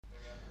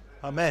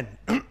Amen.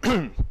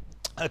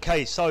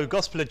 Okay, so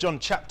Gospel of John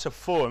chapter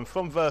 4 and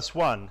from verse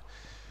 1.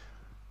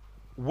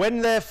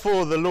 When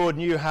therefore the Lord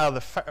knew how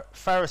the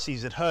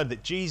Pharisees had heard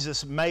that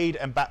Jesus made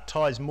and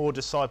baptized more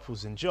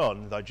disciples than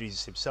John, though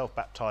Jesus himself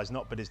baptized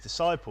not but his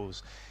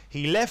disciples,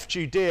 he left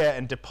Judea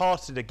and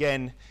departed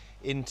again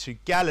into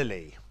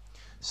Galilee.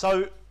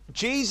 So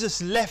Jesus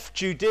left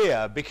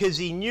Judea because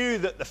he knew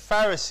that the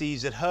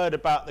Pharisees had heard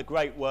about the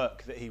great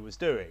work that he was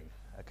doing.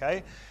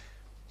 Okay?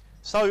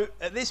 So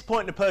at this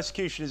point the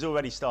persecution is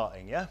already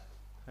starting, yeah?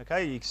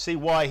 Okay, you can see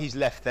why he's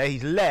left there.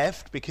 He's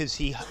left because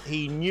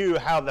he knew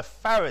how the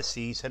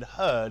Pharisees had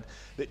heard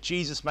that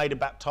Jesus made and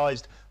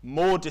baptized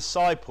more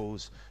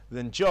disciples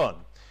than John.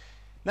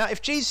 Now,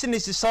 if Jesus and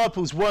his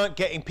disciples weren't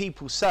getting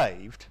people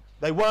saved,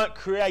 they weren't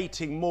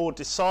creating more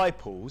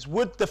disciples,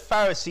 would the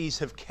Pharisees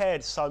have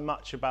cared so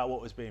much about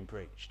what was being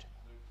preached?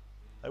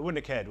 They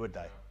wouldn't have cared, would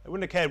they? They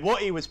wouldn't have cared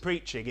what he was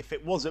preaching if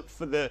it wasn't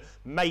for the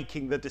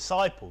making the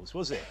disciples,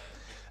 was it?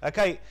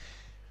 Okay,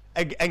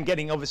 and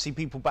getting obviously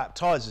people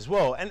baptized as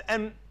well.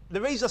 And the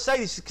reason I say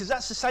this is because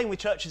that's the same with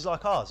churches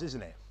like ours,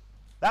 isn't it?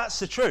 That's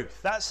the truth.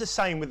 That's the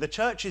same with the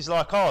churches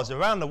like ours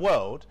around the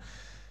world.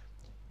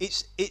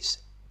 It's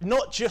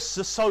not just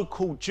the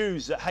so-called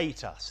Jews that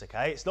hate us,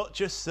 okay? It's not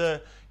just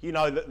the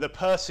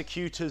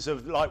persecutors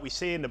of, like we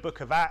see in the book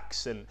of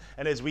Acts and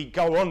as we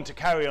go on to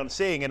carry on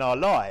seeing in our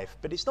life.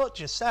 But it's not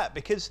just that,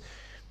 because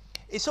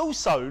it's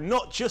also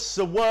not just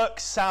the work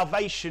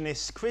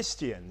salvationist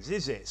Christians,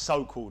 is it?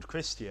 So-called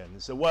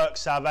Christians, the work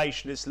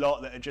salvationist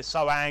lot that are just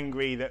so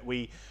angry that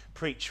we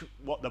preach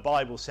what the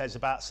Bible says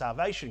about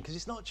salvation, because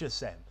it's not just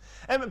them.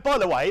 And by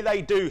the way,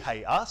 they do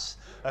hate us,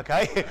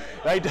 okay?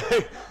 They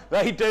do.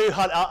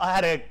 I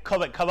had a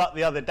comment come up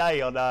the other day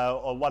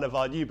on one of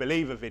our New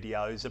Believer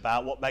videos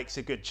about what makes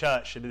a good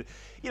church, and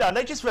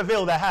they just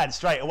reveal their hand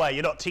straight away.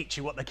 You're not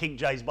teaching what the King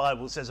James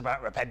Bible says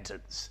about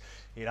repentance.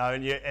 And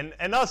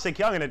I was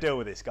thinking, I'm going to deal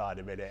with this guy in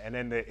a minute, and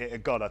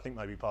then God, I think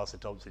maybe Pastor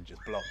Thompson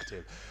just blocked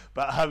him,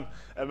 but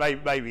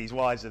maybe he's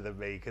wiser than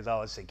me, because I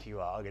was thinking,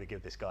 well, I'm going to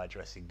give this guy a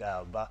dressing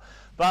down, but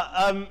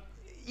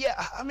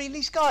yeah, I mean,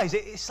 these guys,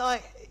 it's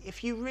like,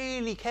 if you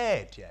really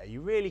cared,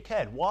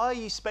 why are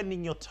you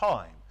spending your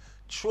time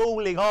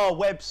trawling our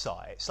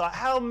websites? Like,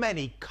 how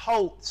many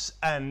cults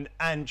and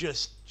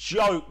just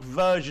joke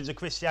versions of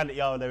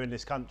Christianity are there in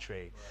this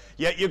country?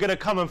 Yet you're going to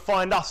come and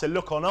find us and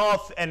look on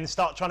Earth and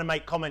start trying to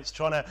make comments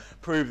trying to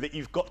prove that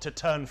you've got to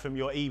turn from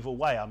your evil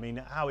way. I mean,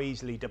 how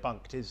easily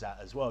debunked is that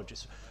as well?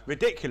 Just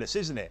ridiculous,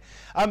 isn't it?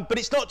 But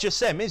it's not just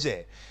them, is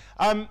it?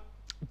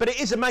 But it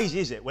is amazing,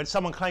 is it, when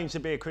someone claims to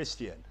be a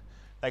Christian?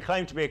 They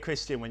claim to be a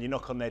Christian when you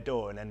knock on their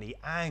door, and then the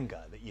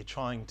anger that you're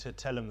trying to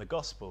tell them the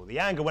gospel, the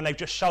anger when they've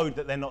just showed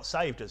that they're not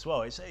saved as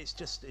well.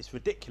 It's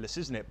ridiculous,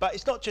 isn't it? But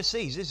it's not just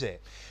these, is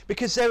it?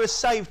 Because there are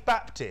saved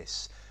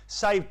Baptist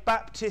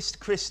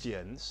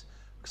Christians,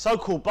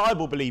 so-called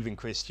Bible-believing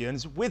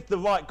Christians with the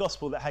right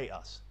gospel that hate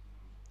us.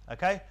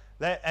 Okay?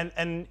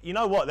 And you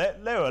know what?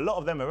 There are a lot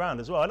of them around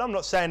as well. And I'm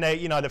not saying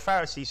the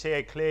Pharisees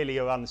here clearly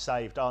are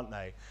unsaved, aren't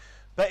they?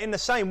 But in the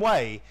same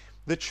way,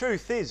 the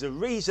truth is, the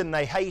reason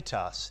they hate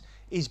us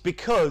is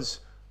because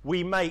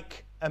we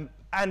make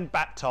and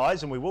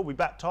baptize, and we will be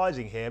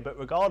baptizing here, but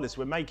regardless,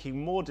 we're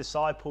making more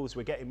disciples,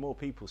 we're getting more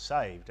people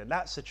saved. And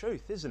that's the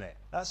truth, isn't it?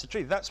 That's the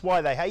truth. That's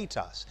why they hate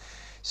us.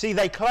 See,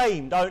 they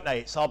claim, don't they,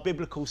 it's our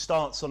biblical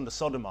stance on the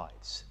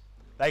Sodomites.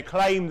 They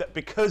claim that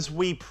because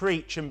we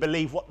preach and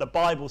believe what the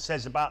Bible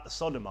says about the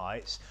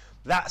Sodomites,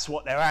 that's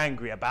what they're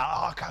angry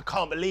about. Oh, I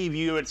can't believe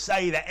you would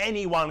say that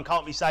anyone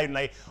can't be saved,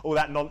 and all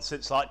that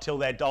nonsense like till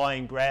their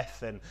dying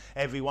breath and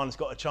everyone's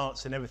got a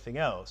chance and everything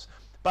else.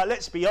 But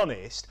let's be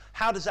honest,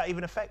 how does that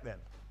even affect them?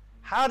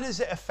 How does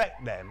it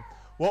affect them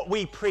what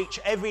we preach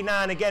every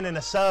now and again in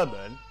a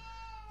sermon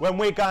when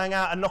we're going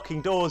out and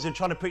knocking doors and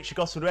trying to preach the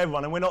gospel to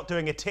everyone, and we're not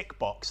doing a tick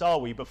box, are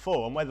we,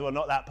 before on whether or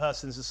not that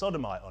person's a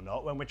sodomite or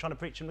not when we're trying to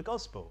preach them the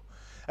gospel?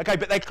 Okay,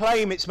 but they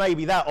claim it's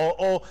maybe that,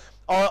 or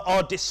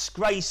our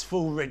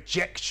disgraceful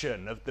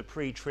rejection of the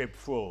pre-trib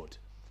fraud.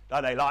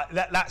 Don't they? Like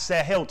that's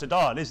their hill to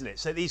die on, isn't it?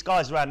 So these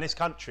guys around this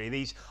country,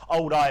 these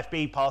old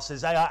IFB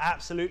pastors, they are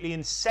absolutely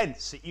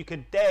incensed that you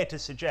could dare to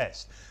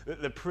suggest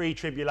that the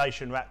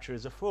pre-tribulation rapture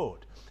is a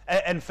fraud.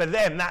 And for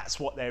them, that's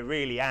what they're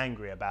really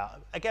angry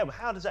about. Again,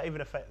 how does that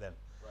even affect them?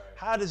 Right.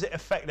 How does it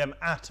affect them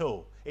at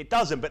all? It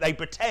doesn't, but they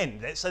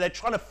pretend. So they're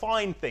trying to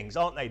find things,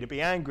 aren't they, to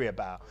be angry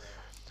about.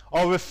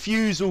 Our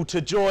refusal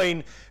to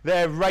join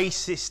their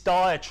racist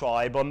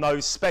diatribe on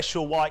those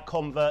special white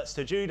converts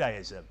to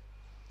Judaism.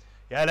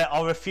 Yeah,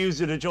 our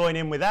refusal to join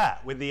in with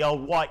that, with the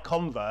old white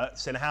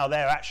converts and how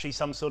they're actually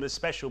some sort of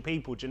special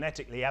people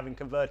genetically having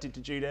converted to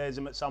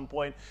Judaism at some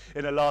point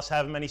in the last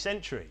however many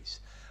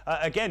centuries.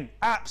 Again,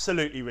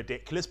 absolutely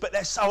ridiculous, but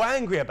they're so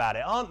angry about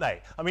it, aren't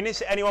they? I mean,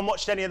 anyone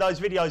watched any of those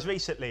videos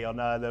recently on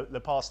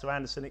the Pastor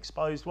Anderson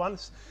Exposed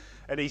ones?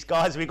 And these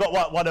guys, we've got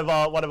one of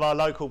our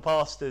local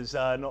pastors,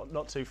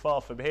 not too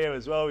far from here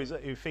as well,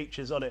 who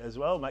features on it as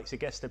well, makes a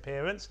guest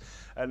appearance,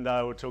 and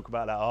we'll talk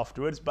about that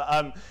afterwards.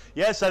 But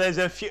yeah, so there's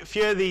a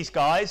few of these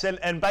guys,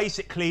 and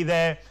basically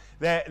they're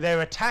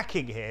they're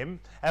attacking him,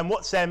 and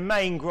what's their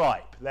main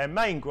gripe? Their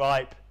main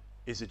gripe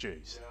is the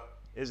Jews,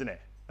 isn't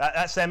it?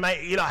 That's their main,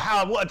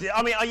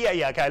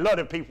 yeah, okay, a lot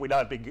of people we know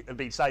have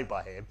been saved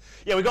by him.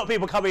 Yeah, we've got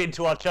people coming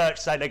into our church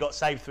saying they got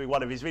saved through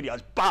one of his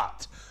videos,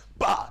 but,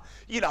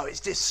 it's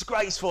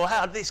disgraceful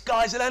how this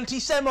guy's an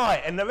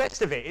anti-Semite and the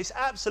rest of it. It's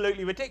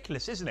absolutely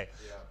ridiculous, isn't it?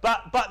 Yeah.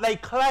 But they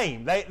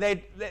claim,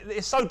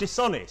 they're so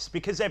dishonest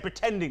because they're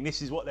pretending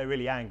this is what they're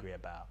really angry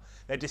about.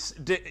 They're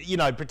just,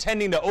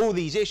 pretending that all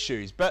these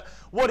issues, but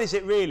what is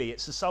it really?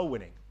 It's the soul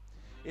winning.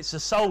 It's the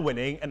soul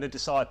winning and the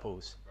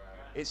disciples.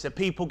 It's the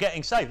people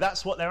getting saved.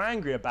 That's what they're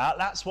angry about.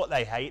 That's what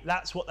they hate.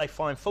 That's what they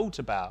find fault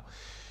about.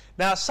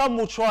 Now, some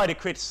will try to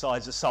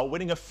criticise the soul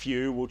winning. A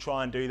few will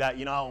try and do that.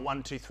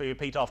 1, 2, 3,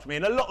 repeat after me.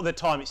 And a lot of the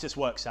time, it's just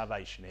work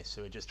salvationists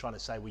who are just trying to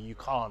say, well, you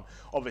can't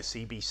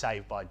obviously be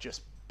saved by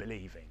just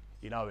believing,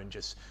 and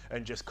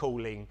just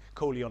calling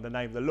on the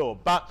name of the Lord.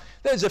 But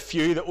there's a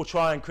few that will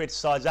try and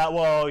criticise that.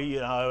 Well,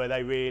 are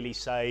they really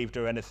saved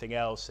or anything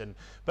else?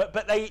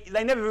 But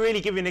they never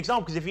really give you an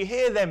example, because if you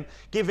hear them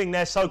giving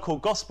their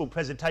so-called gospel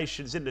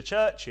presentations in the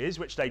churches,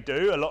 which they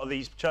do, a lot of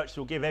these churches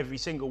will give every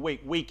single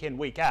week in,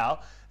 week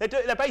out.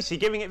 They're basically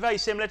giving it very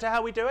similar to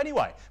how we do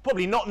anyway.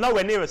 Probably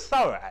nowhere near as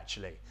thorough,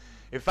 actually.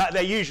 In fact,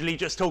 they're usually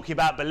just talking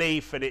about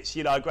belief and it's,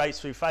 grace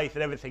through faith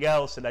and everything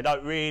else, and they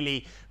don't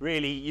really,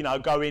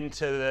 go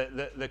into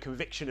the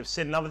conviction of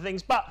sin and other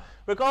things. But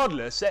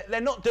regardless,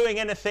 they're not doing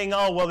anything,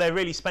 they're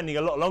really spending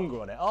a lot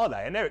longer on it, are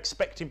they? And they're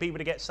expecting people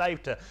to get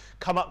saved, to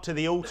come up to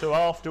the altar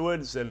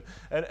afterwards and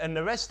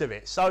the rest of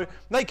it. So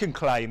they can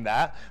claim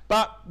that,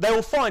 but they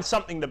will find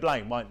something to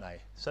blame, won't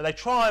they? So they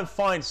try and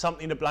find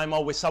something to blame.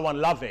 We're so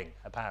unloving,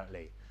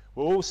 apparently.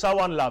 We're all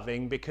so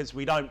unloving because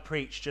we don't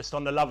preach just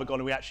on the love of God,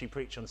 and we actually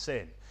preach on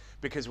sin,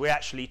 because we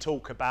actually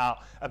talk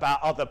about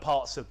other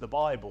parts of the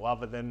Bible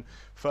other than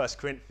 1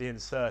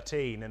 Corinthians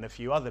 13 and a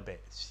few other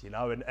bits,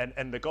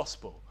 and the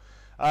gospel.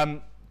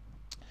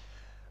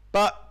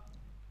 But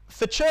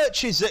for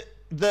churches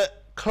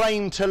that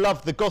claim to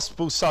love the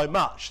gospel so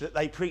much that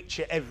they preach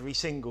it every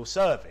single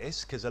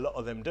service, because a lot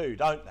of them do,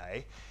 don't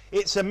they?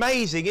 It's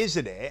amazing,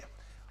 isn't it,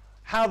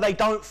 how they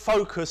don't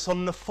focus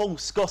on the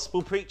false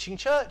gospel preaching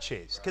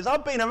churches. Because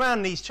I've been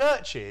around these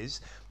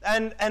churches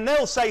and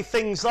they'll say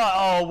things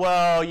like,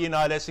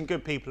 there's some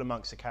good people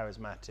amongst the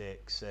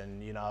charismatics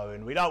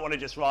and we don't want to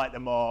just write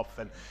them off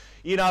and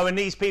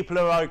these people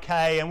are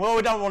okay, and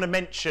we don't want to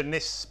mention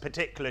this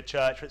particular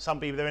church, but some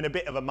people, they're in a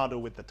bit of a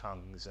muddle with the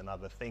tongues and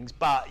other things,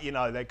 but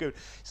they're good.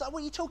 It's like,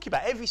 what are you talking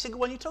about? Every single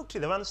one you talk to,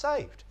 they're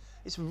unsaved.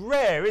 It's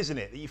rare, isn't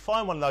it, that you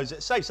find one of those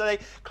that's saved. So they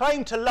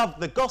claim to love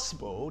the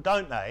gospel,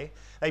 don't they?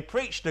 They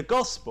preach the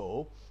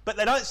gospel, but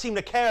they don't seem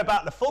to care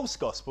about the false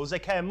gospels. They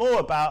care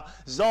more about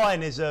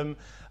Zionism,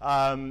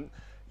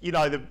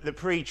 the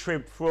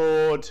pre-trib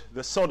fraud,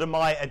 the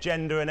sodomite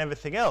agenda and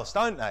everything else,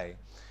 don't they?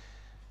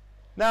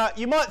 Now,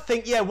 you might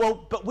think,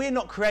 but we're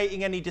not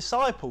creating any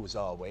disciples,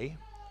 are we?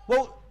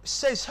 Well,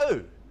 says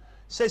who?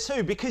 Says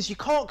who? Because you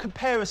can't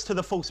compare us to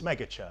the false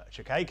megachurch,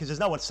 okay? Because there's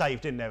no one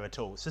saved in there at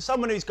all. So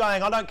someone who's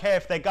going, I don't care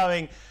if they're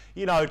going,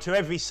 to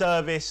every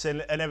service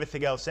and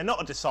everything else. They're not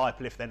a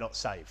disciple if they're not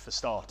saved, for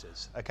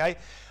starters, okay?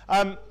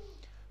 But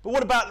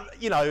what about,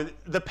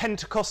 the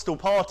Pentecostal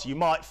party? You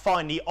might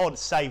find the odd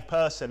saved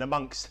person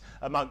amongst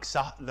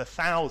the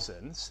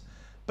thousands.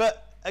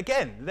 But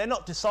again, they're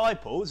not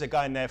disciples. They're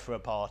going there for a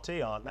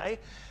party, aren't they?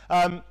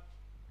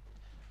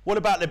 What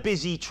about the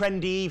busy,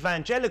 trendy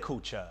evangelical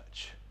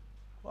church?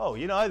 Well,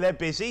 they're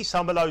busy.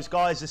 Some of those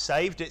guys are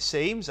saved, it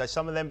seems.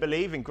 Some of them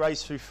believe in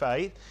grace through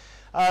faith.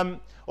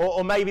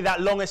 Or maybe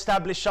that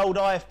long-established old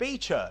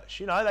IFB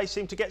church. They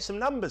seem to get some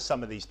numbers,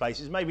 some of these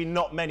places. Maybe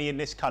not many in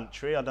this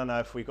country. I don't know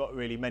if we've got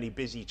really many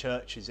busy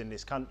churches in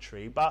this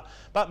country. But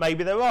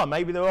maybe there are.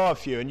 Maybe there are a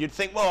few. And you'd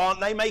think, well,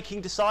 aren't they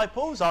making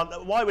disciples?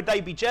 Why would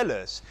they be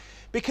jealous?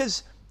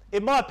 Because,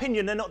 in my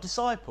opinion, they're not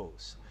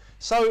disciples.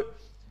 So,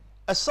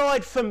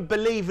 aside from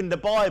believing the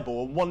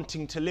Bible and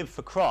wanting to live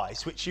for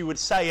Christ, which you would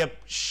say are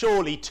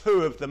surely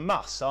two of the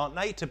musts, aren't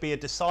they, to be a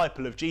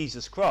disciple of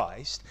Jesus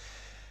Christ,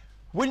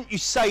 wouldn't you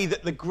say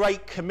that the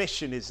Great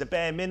Commission is the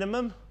bare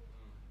minimum?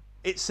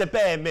 It's the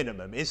bare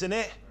minimum, isn't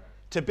it?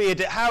 To be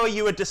how are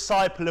you a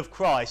disciple of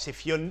Christ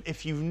if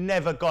you've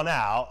never gone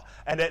out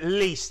and at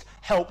least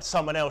helped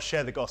someone else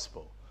share the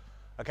gospel?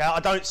 Okay, I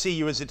don't see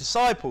you as a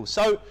disciple.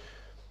 So,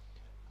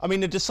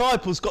 the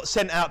disciples got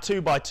sent out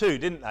 2 by 2,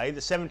 didn't they?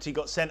 The 70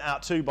 got sent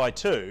out 2 by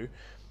 2.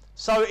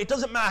 So it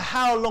doesn't matter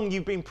how long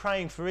you've been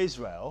praying for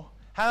Israel,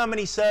 how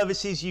many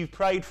services you've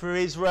prayed for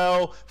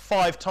Israel,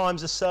 5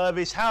 times a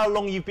service, how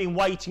long you've been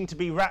waiting to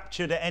be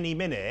raptured at any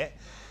minute,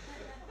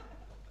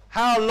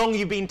 how long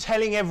you've been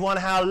telling everyone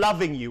how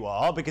loving you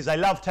are, because they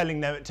love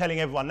telling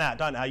everyone that,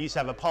 don't they? I used to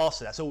have a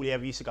pastor, that's all he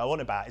ever used to go on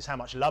about, is how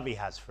much love he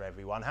has for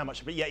everyone,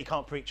 but yet he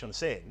can't preach on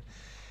sin.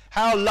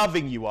 How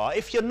loving you are.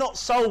 If you're not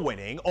soul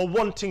winning or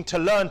wanting to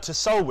learn to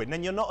soul win,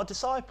 then you're not a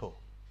disciple.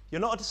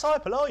 You're not a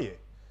disciple, are you?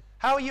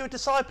 How are you a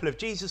disciple of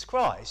Jesus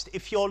Christ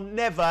if you're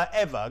never,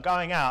 ever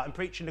going out and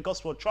preaching the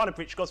gospel, or trying to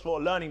preach the gospel,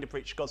 or learning to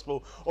preach the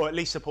gospel, or at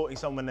least supporting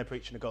someone when they're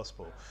preaching the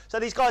gospel? So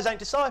these guys ain't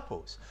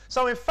disciples.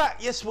 So in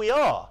fact, yes, we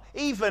are.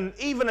 Even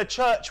a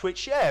church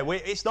which,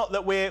 it's not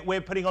that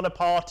we're putting on a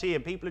party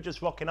and people are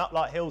just rocking up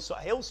like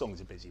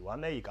Hillsong's a busy one.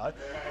 There you go.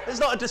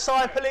 There's not a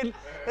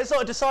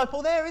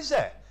disciple there, is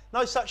there?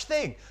 No such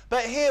thing.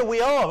 But here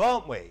we are,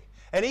 aren't we?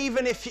 And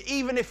even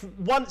if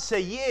once a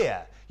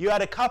year you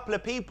had a couple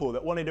of people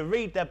that wanted to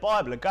read their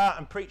Bible and go out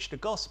and preach the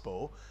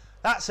gospel,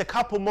 that's a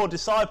couple more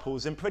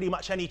disciples than pretty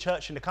much any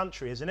church in the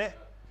country, isn't it?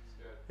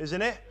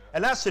 Isn't it?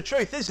 And that's the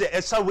truth, isn't it?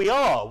 And so we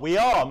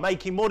are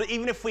making more,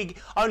 even if we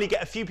only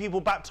get a few people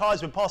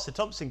baptised when Pastor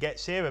Thompson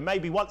gets here, and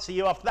maybe once a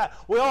year after that,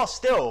 we are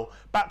still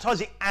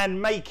baptising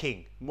and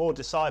making more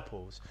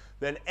disciples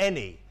than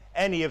any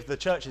of the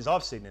churches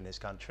I've seen in this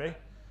country,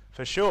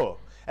 for sure.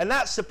 And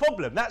that's the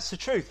problem. That's the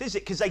truth, is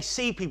it? Because they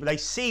see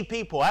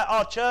people at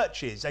our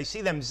churches. They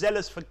see them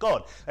zealous for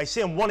God. They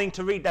see them wanting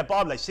to read their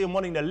Bible. They see them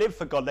wanting to live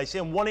for God. They see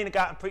them wanting to go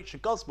out and preach the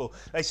gospel.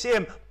 They see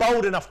them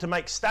bold enough to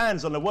make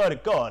stands on the word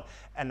of God,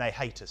 and they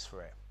hate us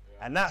for it.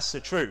 Yeah. And that's the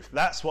truth.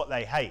 That's what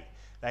they hate.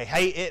 They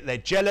hate it. They're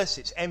jealous.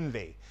 It's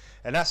envy.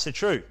 And that's the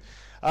truth.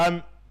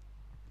 And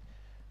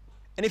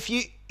if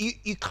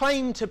you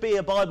claim to be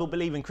a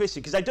Bible-believing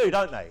Christian, because they do,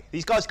 don't they?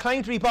 These guys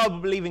claim to be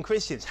Bible-believing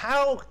Christians.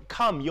 How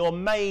come your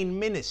main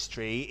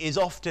ministry is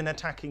often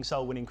attacking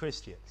soul-winning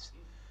Christians?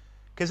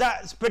 Because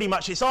that's pretty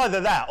much, it's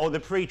either that or the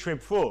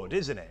pre-trib fraud,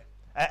 isn't it?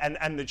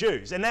 And the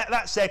Jews. And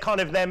that's their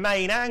kind of their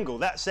main angle.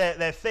 That's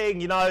their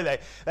thing, you know.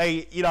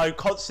 They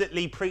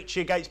constantly preach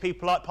against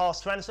people like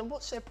Pastor Anderson.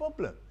 What's their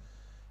problem?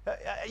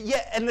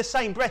 Yet in the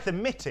same breath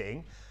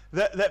admitting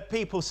that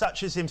people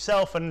such as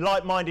himself and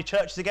like-minded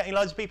churches are getting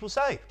loads of people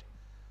saved.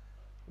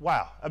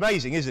 Wow,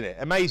 amazing, isn't it?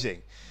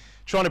 Amazing.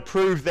 Trying to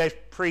prove their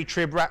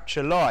pre-trib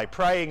rapture lie,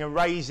 praying and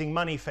raising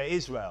money for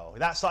Israel.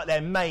 That's like their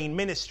main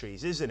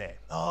ministries, isn't it?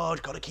 Oh,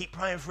 got to keep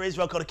praying for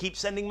Israel, got to keep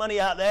sending money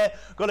out there.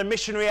 Got a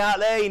missionary out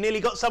there, he nearly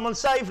got someone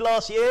saved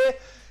last year.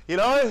 You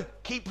know,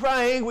 keep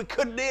praying. We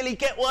couldn't nearly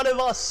get one of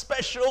our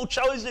special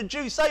chosen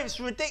Jews saved. It's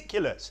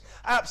ridiculous.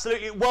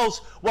 Absolutely.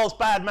 Whilst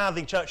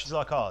bad-mouthing churches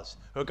like ours,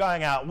 who are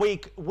going out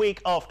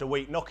week after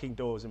week, knocking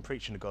doors and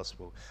preaching the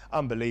gospel.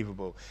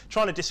 Unbelievable.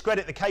 Trying to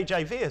discredit the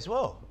KJV as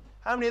well.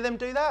 How many of them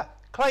do that?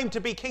 Claim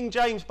to be King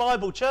James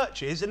Bible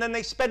churches, and then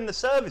they spend the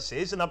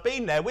services, and I've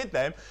been there with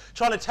them,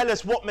 trying to tell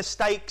us what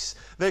mistakes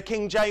the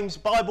King James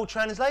Bible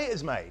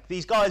translators made.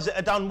 These guys that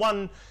have done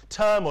 1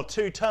 term or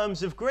 2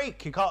 terms of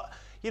Greek, you can't...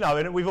 You know,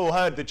 and we've all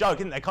heard the joke,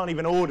 isn't they? They can't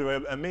even order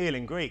a meal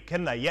in Greek,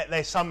 can they? Yet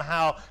they're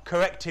somehow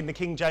correcting the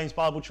King James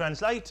Bible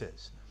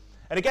translators.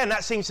 And again,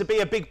 that seems to be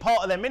a big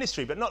part of their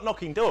ministry, but not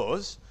knocking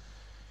doors.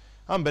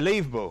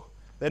 Unbelievable.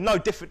 They're no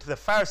different to the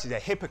Pharisees. They're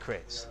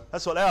hypocrites.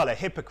 That's what they are. They're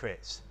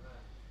hypocrites.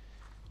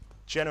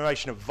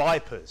 Generation of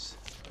vipers.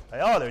 They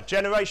are. They're a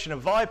generation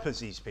of vipers,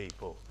 these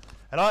people.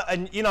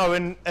 And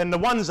the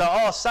ones that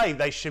are saved,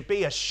 they should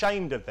be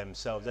ashamed of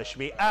themselves. They should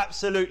be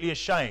absolutely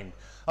ashamed.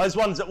 Those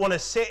ones that want to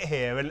sit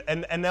here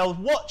and they'll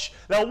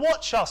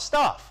watch our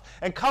stuff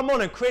and come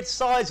on and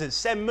criticise and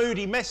send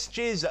moody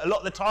messages. A lot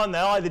of the time they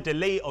either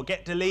delete or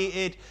get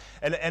deleted,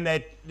 and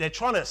they're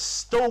trying to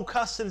stalk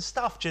us and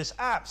stuff. Just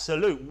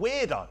absolute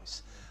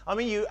weirdos. I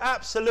mean, you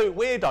absolute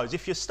weirdos.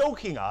 If you're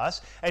stalking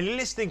us and you're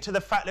listening to the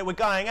fact that we're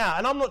going out,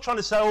 and I'm not trying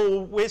to say,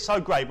 oh, we're so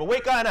great, but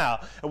we're going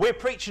out and we're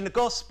preaching the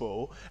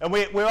gospel, and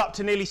we're up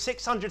to nearly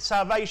 600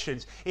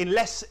 salvations in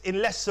less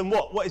than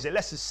what is it?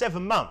 Less than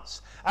 7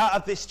 months out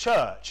of this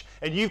church,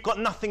 and you've got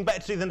nothing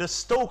better to do than to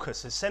stalk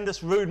us and send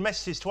us rude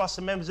messages to us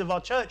and members of our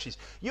churches.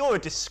 You're a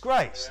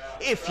disgrace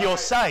if you're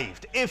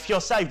saved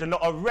and not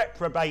a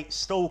reprobate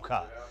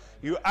stalker.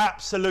 You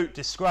absolute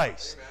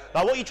disgrace.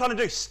 Like, what are you trying to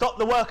do? Stop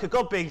the work of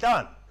God being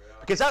done.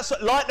 Because that's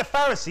like the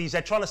Pharisees,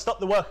 they're trying to stop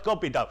the work of God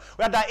being done.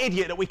 We had that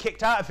idiot that we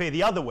kicked out of here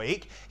the other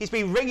week. He's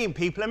been ringing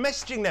people and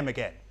messaging them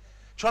again,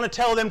 trying to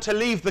tell them to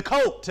leave the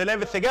cult and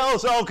everything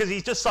else. Oh, because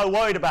he's just so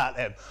worried about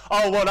them.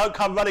 Oh, well, don't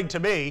come running to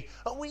me.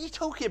 Oh, what are you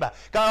talking about?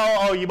 Go,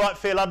 oh, you might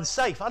feel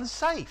unsafe.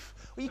 Unsafe?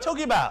 What are you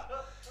talking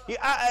about? You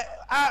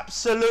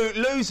absolute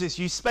losers.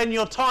 You spend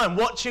your time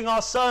watching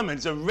our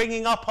sermons and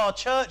ringing up our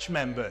church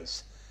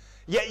members.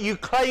 Yet you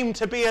claim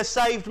to be a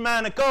saved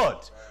man of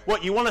God.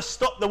 What, you want to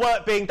stop the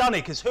work being done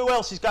here? Because who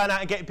else is going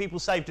out and getting people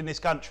saved in this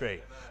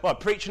country?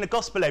 What, preaching the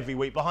gospel every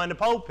week behind the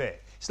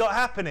pulpit? It's not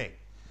happening.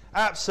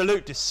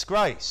 Absolute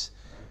disgrace.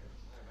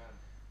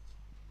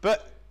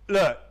 But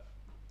look,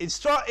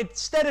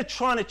 instead of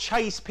trying to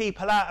chase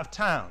people out of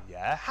town,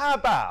 how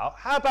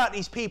about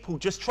these people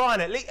just trying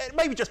to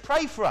maybe just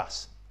pray for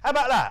us? How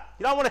about that?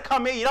 You don't want to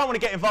come here, you don't want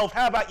to get involved.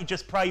 How about you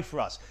just pray for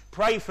us?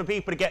 Pray for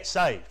people to get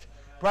saved.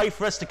 Pray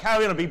for us to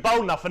carry on and be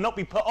bold enough and not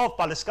be put off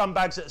by the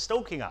scumbags that are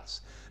stalking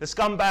us. The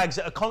scumbags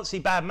that are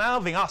constantly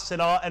bad-mouthing us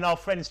and our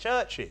friends'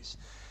 churches.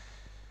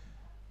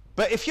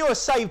 But if you're a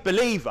saved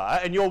believer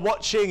and you're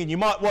watching and you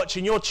might watch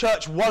and your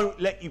church won't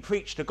let you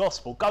preach the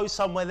gospel, go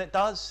somewhere that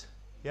does.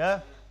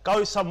 Yeah?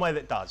 Go somewhere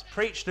that does.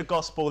 Preach the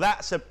gospel.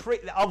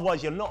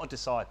 Otherwise you're not a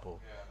disciple.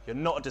 You're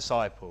not a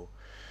disciple.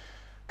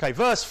 Okay,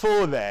 verse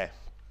 4 there.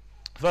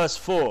 Verse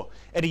 4,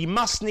 and he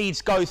must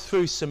needs go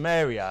through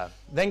Samaria.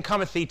 Then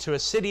cometh he to a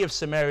city of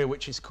Samaria,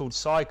 which is called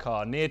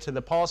Sychar, near to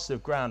the pasture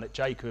of ground that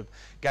Jacob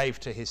gave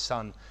to his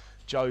son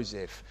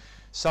Joseph.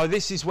 So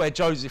this is where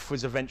Joseph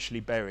was eventually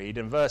buried.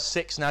 And verse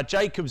 6, now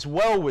Jacob's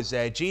well was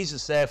there.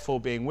 Jesus, therefore,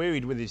 being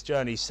wearied with his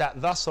journey, sat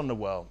thus on the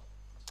well.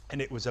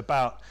 And it was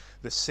about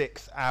the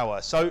 6th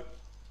hour. So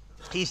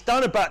he's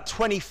done about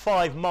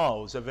 25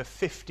 miles of a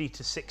 50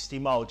 to 60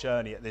 mile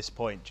journey at this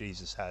point,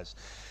 Jesus has.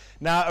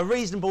 Now, a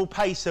reasonable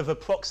pace of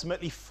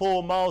approximately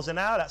 4 miles an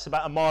hour, that's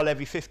about a mile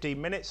every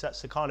 15 minutes.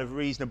 That's the kind of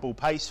reasonable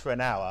pace for an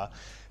hour.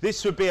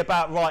 This would be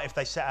about right if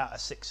they set out at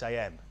 6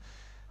 a.m.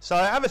 So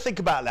have a think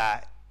about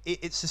that.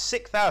 It's the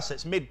 6th hour, so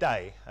it's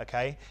midday,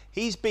 okay?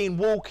 He's been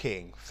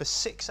walking for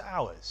 6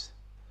 hours.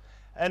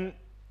 And,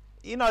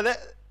 you know,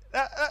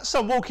 that's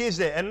some walk,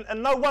 isn't it?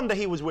 And no wonder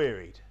he was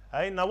wearied.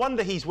 Eh? No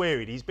wonder he's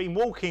wearied. He's been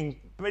walking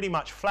pretty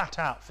much flat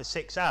out for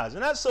 6 hours.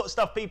 And that sort of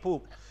stuff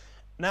people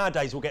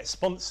nowadays will get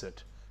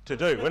sponsored to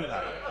do, wouldn't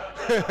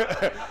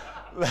they?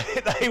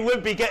 They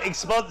would be getting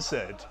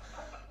sponsored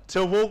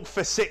to walk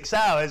for 6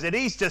 hours, and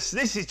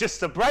this is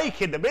just a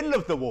break in the middle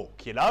of the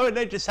walk, you know, and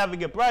they're just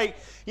having a break,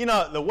 you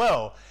know, at the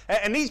well.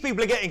 And these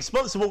people are getting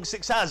sponsored to walk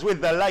 6 hours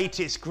with the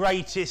latest,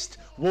 greatest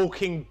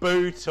walking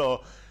boot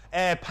or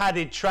air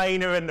padded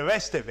trainer and the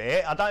rest of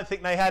it. I don't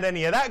think they had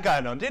any of that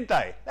going on, did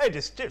they? They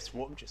just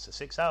walked just a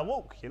 6 hour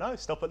walk, you know,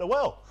 stop at the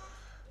well.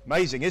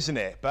 Amazing, isn't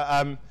it?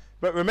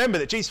 But remember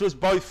that Jesus was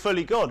both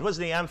fully God,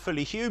 wasn't he, and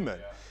fully human.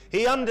 Yeah.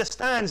 He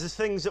understands the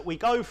things that we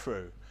go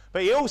through,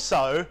 but he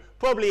also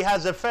probably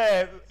has a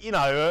fair, you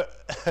know,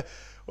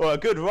 or a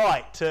good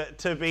right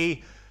to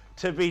be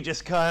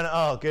just kind of,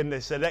 oh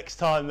goodness, the next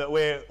time that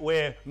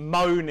we're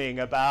moaning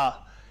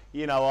about,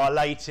 you know, our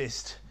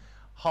latest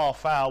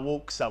half-hour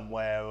walk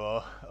somewhere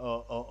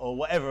or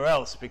whatever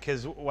else,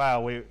 because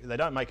wow, they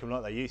don't make them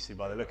like they used to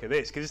by the look of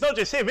this. Because it's not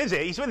just him, is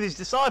it? He's with his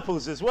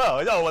disciples as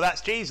well. Oh well,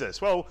 that's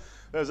Jesus. Well,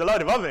 there's a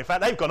load of other. In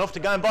fact, they've gone off to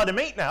go and buy the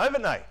meat now,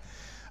 haven't they?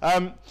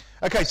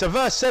 Okay, so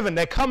verse 7,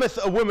 there cometh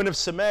a woman of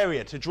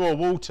Samaria to draw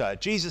water.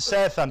 Jesus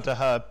saith unto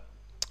her,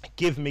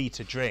 give me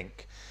to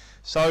drink.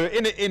 So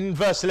in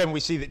verse 11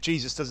 we see that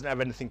Jesus doesn't have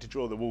anything to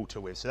draw the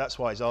water with, so that's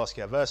why he's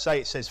asking her. Verse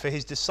 8 says, for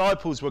his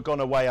disciples were gone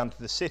away unto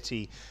the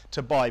city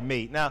to buy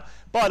meat. Now,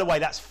 by the way,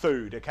 that's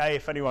food, okay?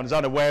 If anyone's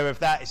unaware of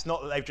that, it's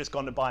not that they've just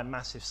gone to buy a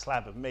massive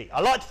slab of meat.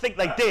 I like to think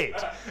they did,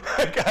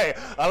 okay?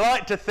 I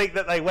like to think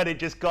that they went and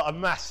just got a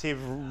massive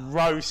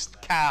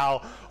roast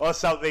cow or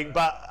something,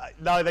 but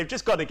no, they've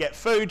just got to get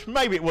food.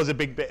 Maybe it was a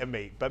big bit of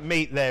meat, but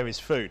meat there is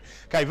food.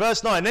 Okay,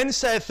 verse 9, then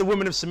saith the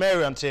woman of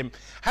Samaria unto him,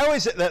 how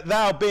is it that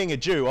thou, being a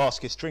Jew,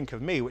 askest drink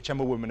of me, which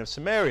am a woman of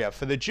Samaria?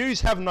 For the Jews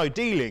have no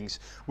dealings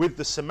with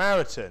the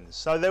Samaritans.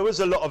 So there was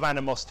a lot of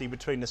animosity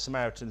between the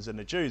Samaritans and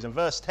the Jews. And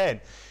verse 10,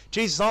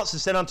 Jesus answered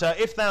and said unto her,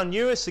 if thou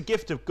knewest the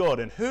gift of God,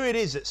 and who it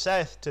is that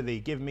saith to thee,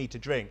 give me to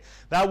drink,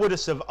 thou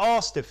wouldest have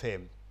asked of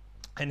him,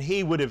 and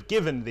he would have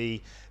given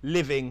thee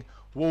living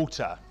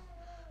water.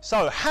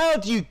 So how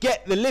do you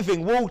get the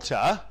living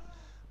water?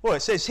 Well,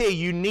 it says here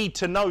you need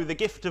to know the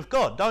gift of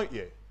God, don't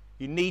you?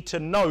 You need to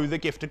know the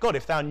gift of God.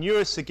 If thou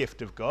knewest the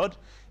gift of God,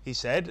 he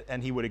said,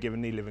 and he would have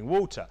given thee living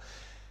water.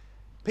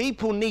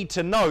 People need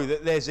to know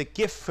that there's a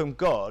gift from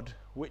God,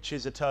 which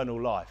is eternal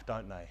life,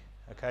 don't they?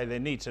 Okay, they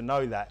need to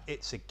know that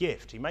it's a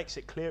gift. He makes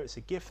it clear it's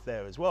a gift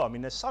there as well. I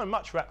mean, there's so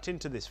much wrapped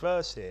into this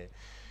verse here.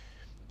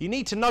 You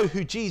need to know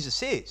who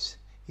Jesus is.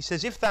 He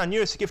says, if thou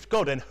knewest the gift of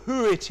God, and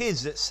who it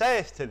is that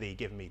saith to thee,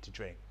 give me to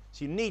drink.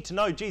 So you need to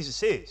know who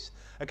Jesus is.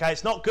 Okay,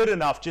 it's not good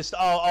enough just,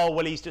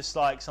 well, he's just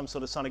like some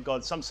sort of son of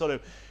God, some sort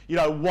of, you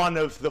know, one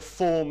of the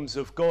forms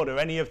of God, or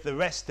any of the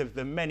rest of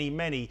the many,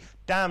 many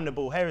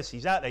damnable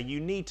heresies out there. You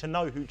need to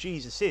know who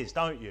Jesus is,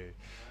 don't you,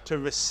 to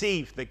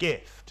receive the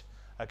gift.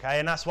 Okay,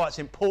 and that's why it's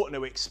important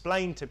to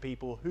explain to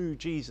people who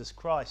Jesus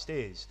Christ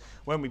is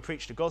when we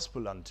preach the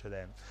gospel unto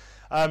them.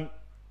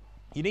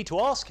 You need to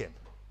ask him.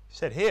 He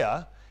said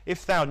here,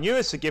 if thou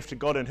knewest the gift of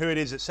God, and who it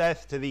is that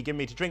saith to thee, give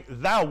me to drink,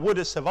 thou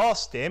wouldest have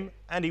asked him,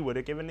 and he would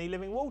have given thee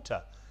living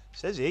water. It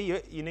says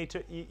here,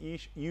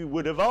 you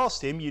would have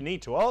asked him, you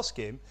need to ask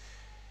him.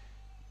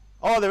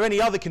 Are there any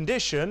other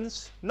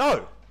conditions?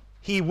 No.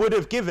 He would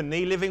have given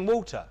thee living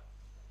water.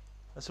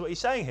 That's what he's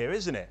saying here,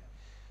 isn't it?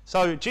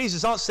 So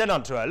Jesus said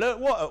unto her, look,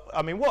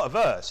 what a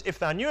verse. If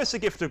thou knewest the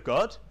gift of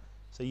God,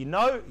 so you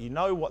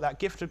know what that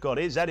gift of God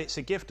is, that it's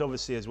a gift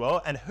obviously as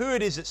well, and who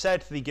it is that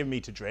said to thee, give me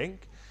to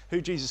drink, who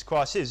Jesus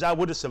Christ is, thou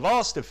wouldest have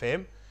asked of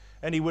him,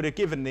 and he would have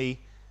given thee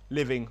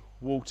living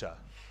water.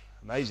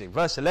 Amazing.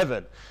 Verse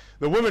 11,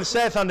 the woman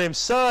saith unto him,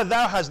 Sir,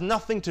 thou hast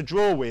nothing to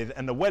draw with,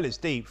 and the well is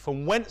deep.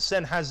 From whence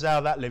then hast thou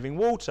that living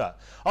water?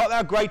 Art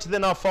thou greater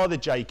than our father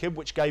Jacob,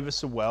 which gave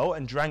us a well,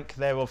 and drank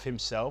thereof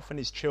himself, and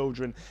his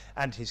children,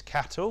 and his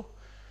cattle?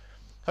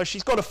 So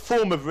she's got a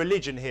form of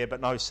religion here, but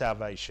no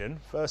salvation.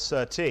 Verse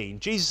 13,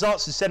 Jesus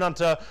answered and said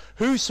unto her,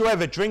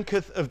 whosoever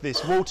drinketh of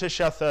this water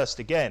shall thirst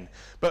again.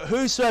 But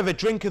whosoever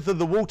drinketh of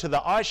the water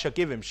that I shall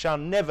give him shall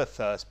never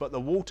thirst, but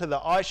the water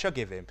that I shall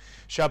give him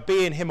shall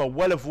be in him a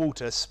well of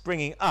water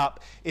springing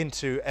up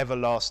into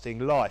everlasting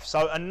life.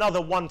 So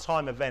another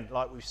one-time event,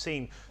 like we've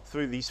seen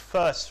through these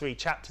first 3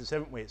 chapters,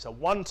 haven't we? It's a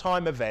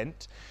one-time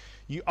event.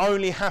 You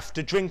only have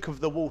to drink of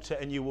the water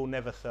and you will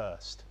never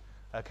thirst.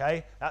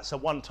 Okay, that's a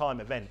one-time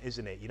event,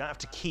 isn't it? You don't have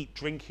to keep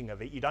drinking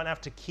of it. You don't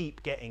have to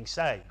keep getting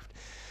saved.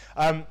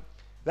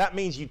 That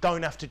means you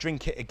don't have to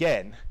drink it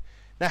again.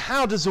 Now,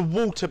 how does the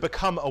water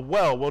become a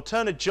well? Well,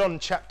 turn to John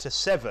chapter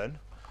 7.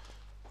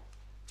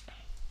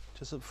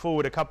 Just look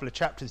forward a couple of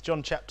chapters,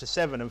 John chapter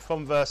 7, and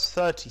from verse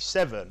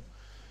 37.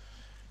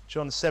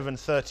 John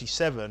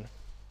 7:37.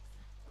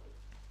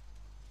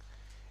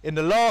 In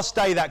the last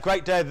day, that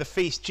great day of the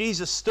feast,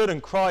 Jesus stood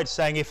and cried,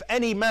 saying, if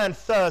any man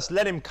thirst,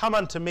 let him come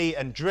unto me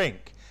and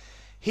drink.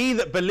 He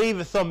that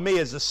believeth on me,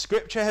 as the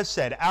scripture has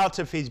said, out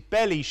of his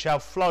belly shall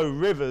flow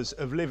rivers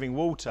of living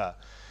water.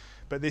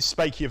 But this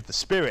spake he of the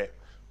Spirit,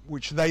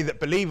 which they that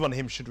believe on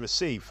him should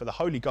receive, for the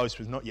Holy Ghost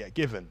was not yet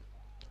given,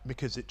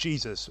 because that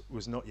Jesus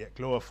was not yet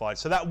glorified.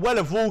 So that well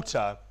of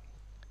water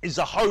is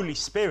the Holy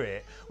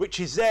Spirit,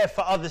 which is there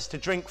for others to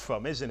drink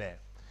from, isn't it?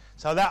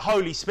 So that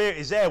Holy Spirit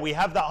is there. We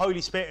have that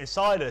Holy Spirit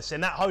inside us,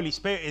 and that Holy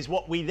Spirit is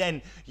what we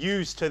then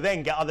use to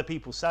then get other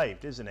people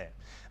saved, isn't it?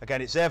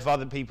 Again, it's there for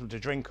other people to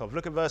drink of.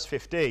 Look at verse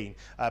 15,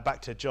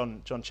 back to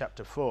John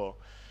chapter 4.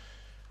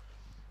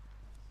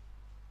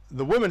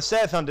 The woman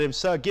saith unto him,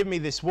 Sir, give me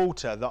this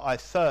water, that I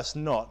thirst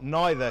not,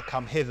 neither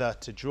come hither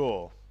to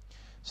draw.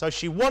 So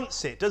she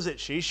wants it, doesn't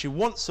she? She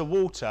wants the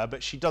water,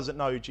 but she doesn't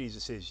know who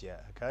Jesus is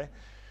yet, okay?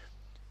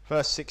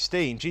 Verse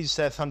 16, Jesus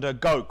saith unto her,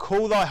 Go,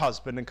 call thy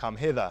husband, and come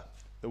hither.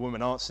 The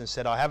woman answered and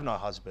said, I have no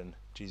husband.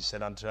 Jesus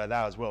said unto her,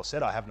 Thou hast well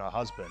said, I have no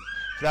husband.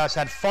 For thou hast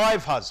had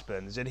 5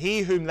 husbands, and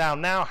he whom thou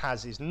now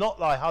hast is not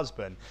thy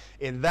husband.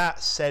 In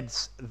that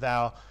saidst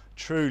thou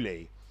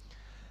truly.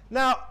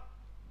 Now,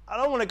 I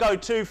don't want to go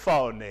too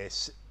far on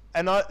this.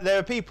 And there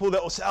are people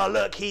that will say, oh,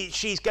 look,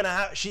 she's got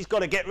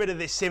to get rid of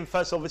this sin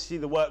first. Obviously,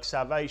 the work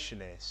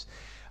salvation is.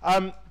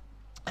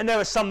 And there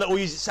are some that will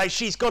use it, say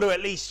she's got to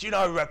at least,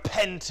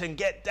 repent and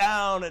get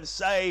down and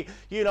say,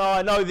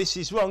 I know this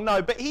is wrong.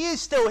 No, but he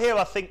is still here.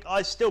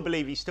 I still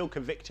believe he's still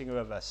convicting her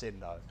of her sin,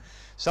 though.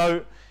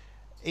 So,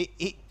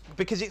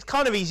 because it's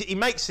kind of easy, he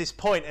makes this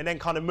point and then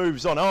kind of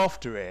moves on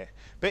after it.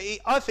 But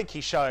I think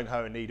he's showing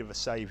her in need of a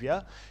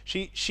saviour.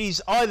 She's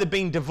either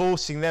been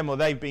divorcing them or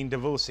they've been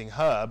divorcing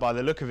her. By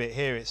the look of it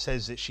here, it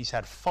says that she's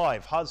had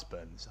 5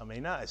 husbands. I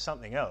mean, that is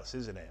something else,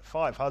 isn't it?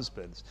 5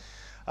 husbands.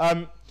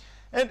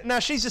 And now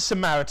she's a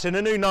Samaritan,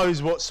 and who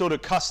knows what sort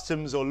of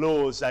customs or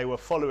laws they were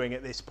following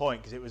at this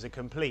point, because it was a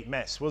complete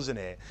mess, wasn't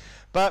it?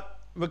 But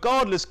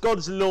regardless,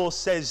 God's law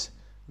says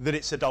that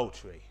it's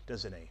adultery,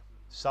 doesn't he?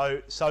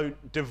 So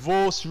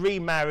divorce,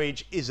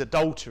 remarriage is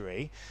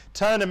adultery.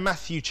 Turn to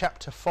Matthew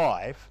chapter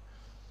 5.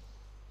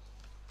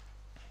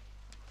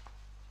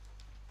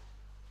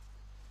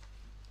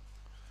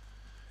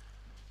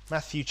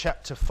 Matthew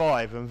chapter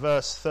 5 and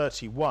verse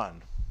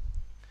 31.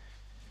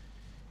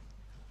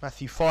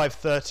 Matthew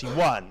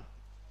 5:31.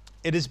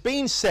 It has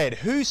been said,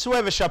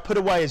 Whosoever shall put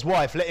away his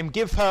wife, let him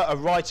give her a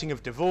writing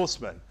of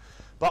divorcement.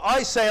 But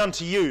I say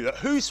unto you, that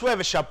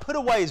whosoever shall put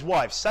away his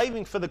wife,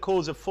 saving for the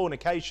cause of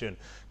fornication,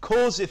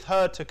 causeth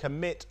her to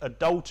commit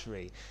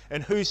adultery.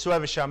 And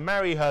whosoever shall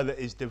marry her that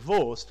is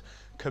divorced,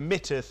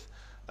 committeth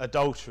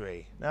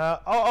adultery.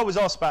 Now, I was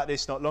asked about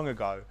this not long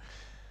ago.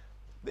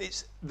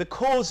 It's the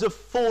cause of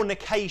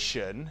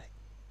fornication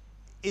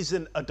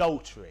isn't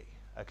adultery,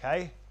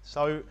 okay?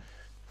 So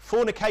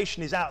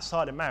fornication is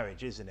outside of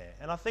marriage, isn't it?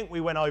 And I think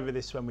we went over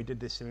this when we did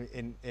this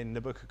in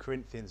the book of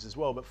Corinthians as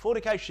well. But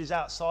fornication is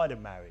outside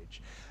of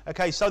marriage.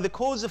 Okay, so the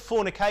cause of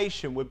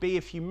fornication would be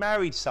if you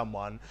married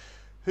someone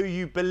who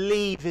you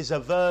believe is a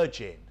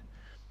virgin,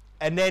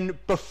 and then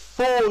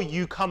before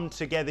you come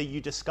together, you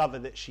discover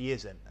that she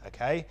isn't,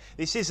 okay?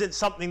 This isn't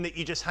something that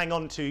you just hang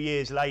on to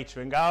years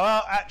later and go,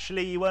 oh,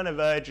 actually, you weren't a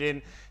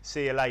virgin,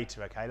 see you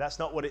later, okay? That's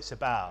not what it's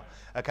about,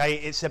 okay?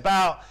 It's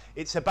about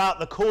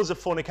the cause of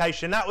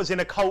fornication. That was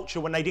in a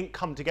culture when they didn't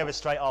come together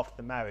straight after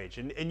the marriage.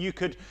 And you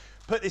could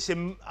put this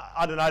in,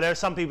 I don't know, there are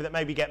some people that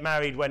maybe get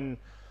married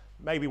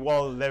maybe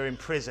while they're in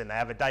prison, they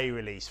have a day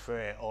release for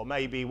it, or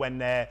maybe when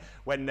they're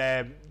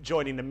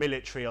joining the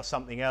military or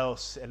something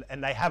else,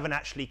 and they haven't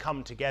actually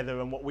come together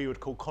and what we would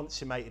call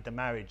consummated the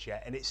marriage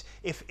yet. And it's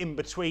if in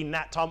between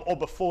that time or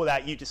before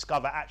that you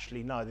discover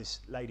actually no, this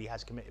lady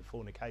has committed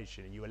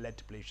fornication, and you are led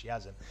to believe she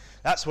hasn't.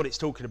 That's what it's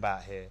talking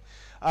about here.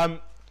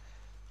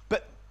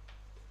 But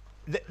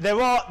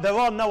there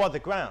are no other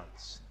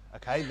grounds.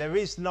 Okay, there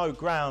is no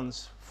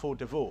grounds for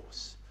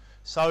divorce.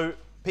 So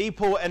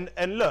people, and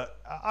look,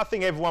 I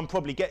think everyone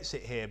probably gets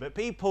it here, but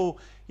people,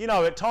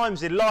 at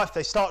times in life,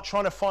 they start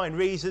trying to find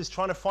reasons,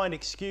 trying to find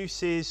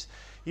excuses.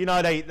 They're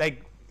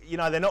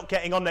not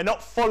getting on, they're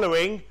not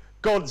following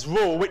God's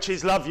rule, which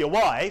is love your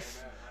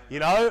wife. You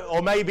know,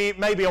 or maybe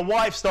a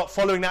wife's not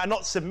following that and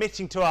not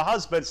submitting to her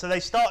husband, so they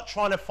start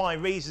trying to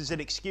find reasons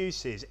and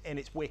excuses, and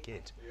it's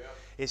wicked. Yeah.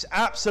 It's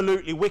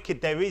absolutely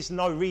wicked. There is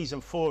no reason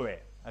for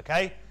it.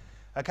 Okay,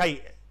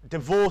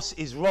 divorce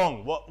is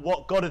wrong.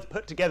 What God has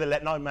put together,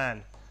 let no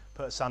man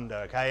put asunder.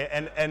 Okay,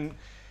 and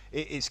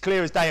it's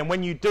clear as day. And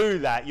when you do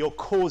that, you're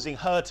causing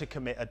her to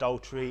commit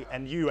adultery,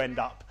 and you end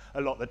up,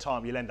 a lot of the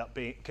time, you'll end up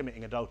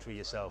committing adultery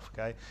yourself.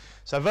 Okay,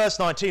 so verse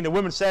 19, the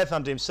woman saith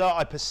unto him, Sir,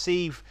 I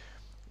perceive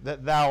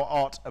that thou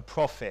art a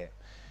prophet.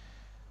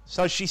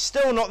 So she's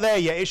still not there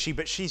yet, is she?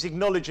 But she's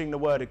acknowledging the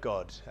word of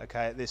God.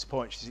 Okay, at this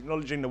point, she's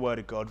acknowledging the word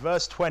of God.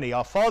 Verse 20,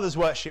 our fathers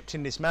worshipped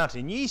in this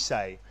mountain. Ye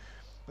say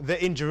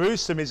that in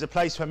Jerusalem is a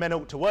place where men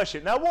ought to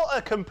worship. Now, what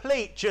a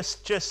complete,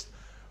 just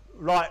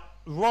like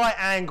right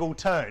angle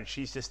turn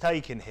she's just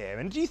taken here.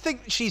 And do you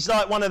think she's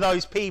like one of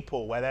those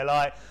people where they're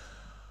like,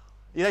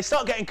 they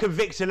start getting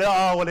convicted,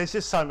 oh, well, there's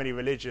just so many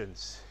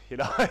religions. You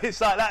know,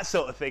 it's like that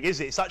sort of thing, is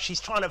it? It's like she's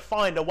trying to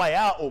find a way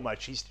out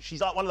almost. She's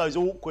like one of those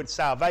awkward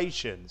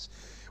salvations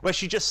where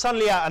she just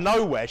suddenly out of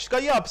nowhere, she's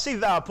going, yeah, I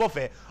perceive that our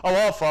prophet,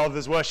 our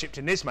fathers worshipped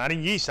in this man,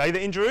 and you say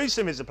that in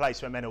Jerusalem is a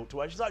place where men ought to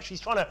worship.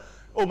 She's trying to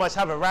almost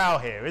have a row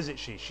here, isn't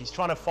she? She's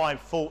trying to find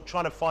fault,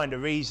 trying to find a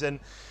reason.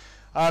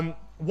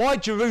 Why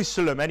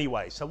Jerusalem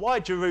anyway? So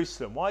why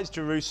Jerusalem? Why is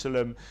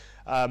Jerusalem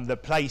the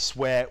place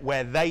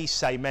where they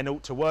say men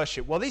ought to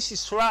worship? Well, this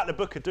is throughout the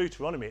book of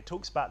Deuteronomy. It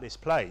talks about this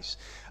place.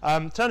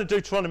 Turn to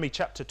Deuteronomy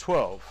chapter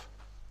 12.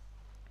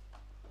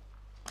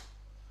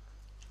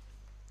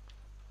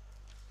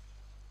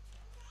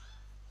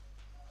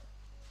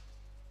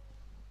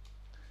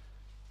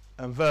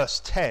 And verse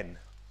 10.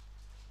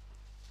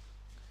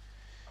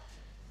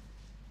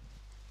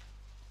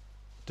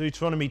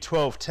 Deuteronomy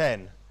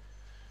 12:10.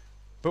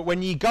 But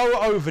when ye go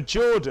over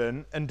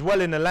Jordan and dwell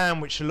in the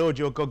land which the Lord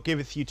your God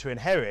giveth you to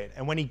inherit,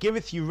 and when he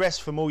giveth you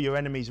rest from all your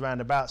enemies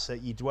round about, so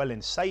that ye dwell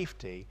in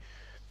safety,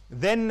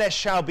 then there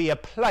shall be a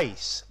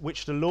place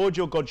which the Lord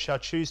your God shall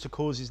choose to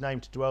cause his name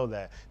to dwell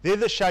there.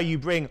 Thither shall you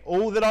bring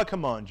all that I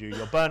command you,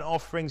 your burnt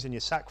offerings and your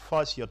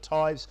sacrifice, your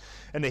tithes,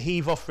 and the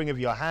heave offering of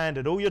your hand,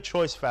 and all your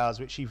choice vows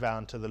which ye vow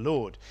unto the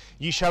Lord.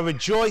 You shall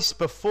rejoice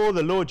before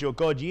the Lord your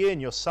God, ye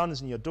and your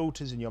sons and your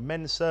daughters and your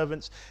men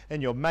servants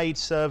and your maid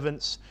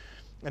servants,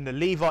 and the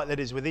Levite that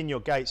is within your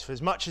gates, for as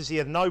much as he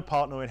hath no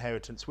part nor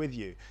inheritance with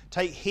you.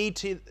 Take heed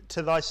to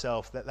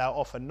thyself that thou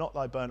offer not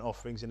thy burnt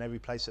offerings in every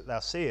place that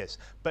thou seest,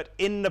 but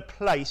in the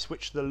place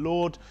which the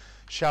Lord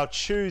shall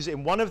choose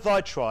in one of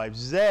thy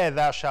tribes, there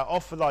thou shalt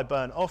offer thy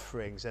burnt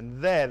offerings,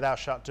 and there thou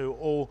shalt do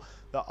all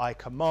that I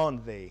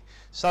command thee.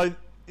 So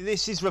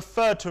this is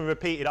referred to and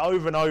repeated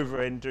over and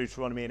over in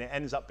Deuteronomy, and it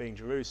ends up being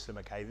Jerusalem.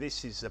 Okay,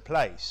 this is the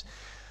place.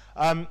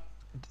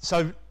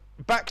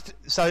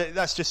 So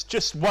that's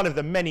just one of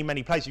the many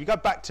places. If you go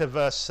back to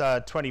verse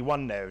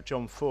 21 there of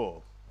John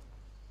 4.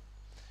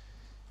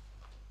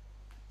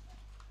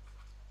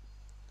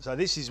 So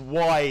this is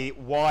why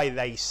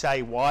they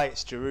say why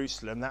it's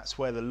Jerusalem. That's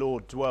where the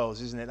Lord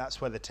dwells, isn't it?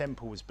 That's where the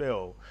temple was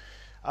built.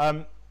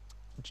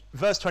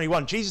 Verse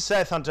 21, Jesus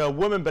saith unto her,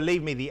 Woman,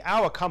 believe me, the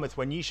hour cometh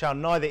when ye shall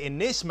neither in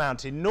this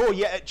mountain nor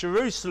yet at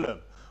Jerusalem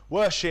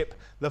worship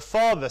the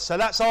Father. So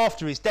that's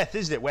after his death,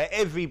 isn't it? Where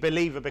every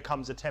believer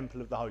becomes a temple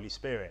of the Holy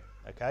Spirit.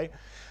 Okay.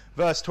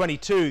 Verse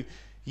 22,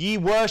 ye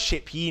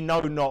worship ye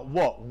know not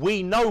what.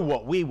 We know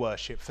what we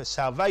worship, for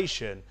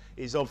salvation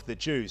is of the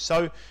Jews.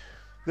 So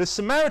the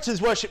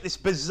Samaritans worship this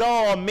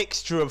bizarre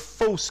mixture of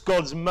false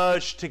gods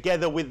merged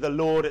together with the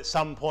Lord at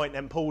some point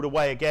and pulled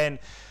away again.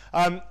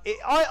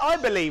 I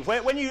believe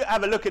when you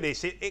have a look at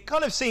this, it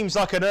kind of seems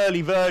like an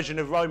early version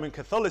of Roman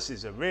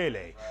Catholicism,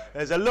 really.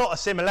 There's a lot of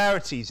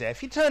similarities there.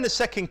 If you turn to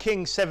 2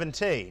 Kings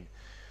 17.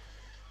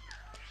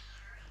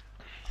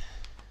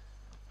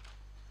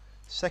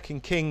 2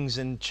 Kings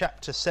in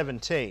chapter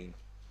 17.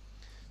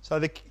 So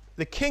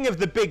the king of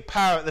the big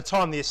power at the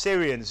time, the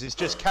Assyrians, has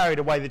just carried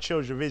away the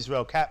children of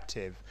Israel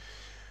captive.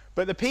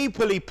 But the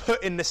people he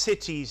put in the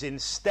cities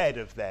instead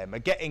of them are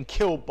getting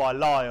killed by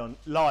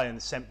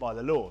lions sent by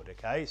the Lord.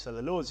 Okay, so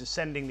the Lord's just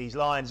sending these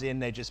lions in,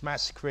 they're just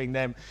massacring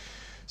them.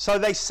 So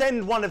they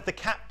send one of the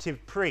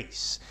captive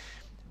priests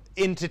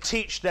in to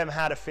teach them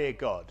how to fear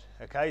God.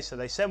 Okay, so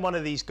they send one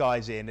of these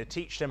guys in to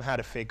teach them how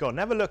to fear God. And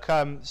have a look,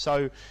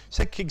 so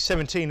 2 Kings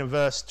 17 and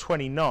verse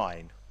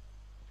 29.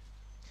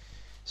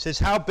 Says,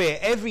 howbeit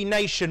every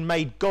nation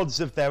made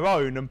gods of their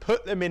own and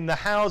put them in the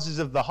houses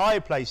of the high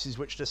places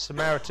which the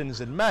Samaritans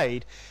had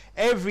made,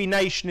 every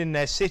nation in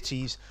their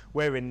cities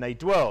wherein they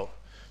dwell.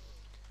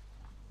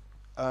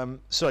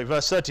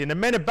 Verse 30. And the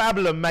men of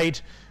Babylon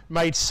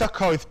made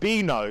Succoth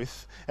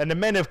Benoth, and the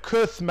men of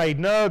Cuth made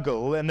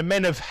Nergal, and the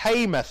men of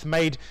Hamath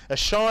made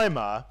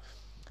Ashima,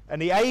 and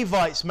the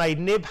Avites made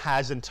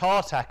Nibhaz and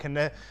Tartak,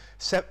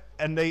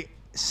 and the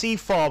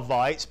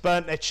Sepharvites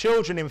burnt their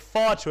children in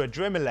fire to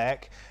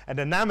Adrimelech and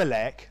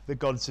Anamelech, the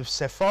gods of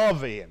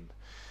Sepharvaim.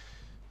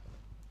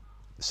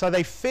 So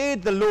they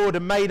feared the Lord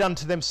and made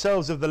unto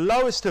themselves of the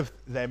lowest of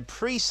them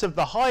priests of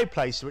the high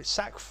place, which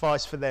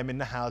sacrificed for them in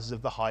the houses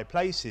of the high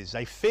places.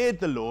 They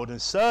feared the Lord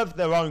and served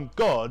their own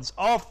gods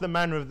after the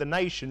manner of the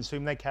nations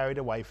whom they carried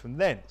away from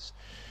thence.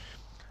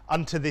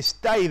 Unto this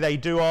day they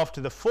do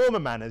after the former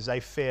manners. They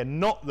fear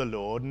not the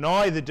Lord,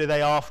 neither do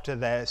they after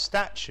their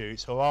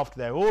statutes or after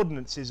their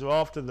ordinances or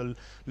after the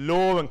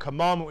law and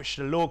commandment which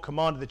the Lord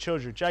commanded the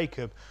children of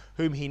Jacob,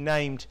 whom he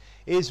named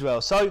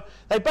Israel. So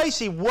they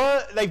basically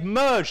they've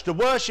merged the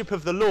worship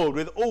of the Lord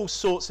with all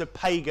sorts of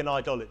pagan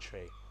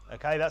idolatry.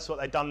 Okay, that's what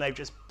they've done. They've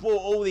just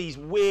brought all these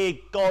weird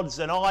gods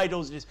and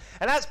idols,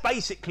 and that's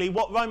basically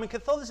what Roman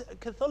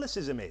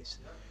Catholicism is.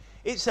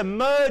 It's a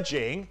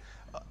merging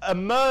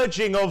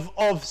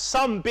of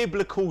some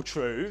biblical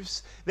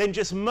truths, then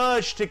just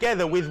merged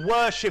together with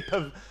worship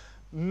of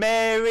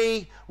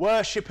Mary,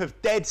 worship of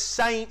dead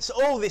saints,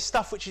 all this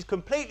stuff which is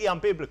completely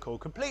unbiblical,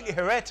 completely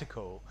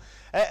heretical.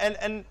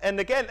 And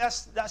again,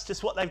 that's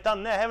just what they've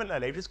done there, haven't they?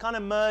 They've just kind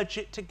of merged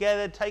it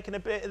together, taken a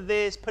bit of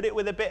this, put it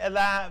with a bit of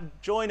that,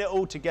 join it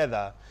all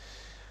together.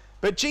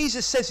 But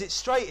Jesus says it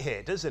straight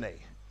here, doesn't he?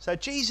 So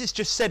Jesus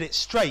just said it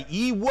straight.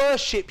 Ye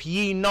worship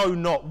ye know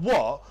not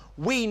what.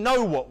 We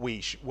know what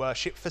we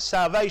worship, for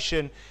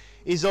salvation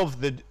is of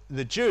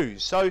the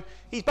Jews. So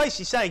he's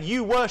basically saying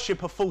you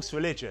worship a false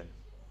religion.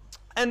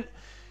 And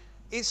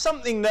it's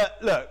something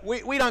that, look,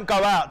 we don't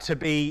go out to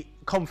be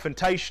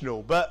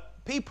confrontational, but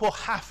people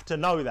have to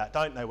know that,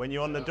 don't they, when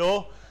you're on the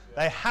door?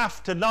 They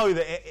have to know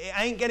that it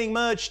ain't getting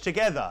merged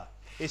together.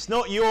 It's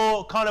not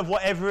your kind of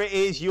whatever it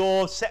is,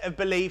 your set of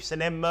beliefs,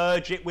 and then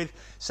merge it with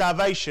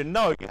salvation.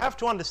 No, you have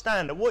to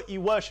understand that what you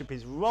worship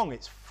is wrong,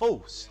 it's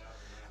false.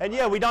 And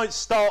yeah, we don't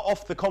start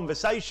off the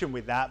conversation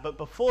with that, but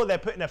before they're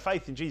putting their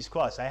faith in Jesus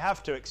Christ, they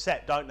have to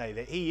accept, don't they,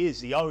 that he is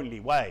the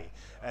only way,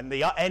 and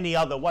any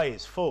other way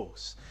is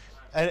false.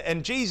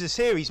 And Jesus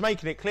here, he's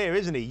making it clear,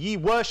 isn't he? Ye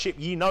worship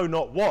ye know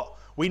not what.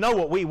 We know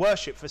what we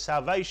worship, for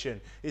salvation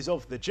is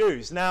of the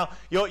Jews. Now,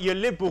 your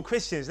liberal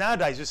Christians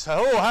nowadays will say,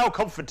 oh, how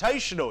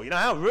confrontational,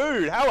 how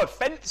rude, how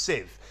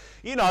offensive.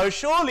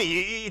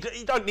 Surely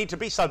you don't need to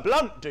be so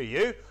blunt, do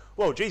you?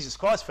 Well, Jesus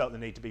Christ felt the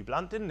need to be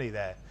blunt, didn't he,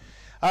 there?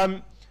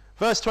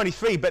 Verse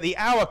 23, but the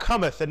hour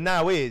cometh, and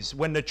now is,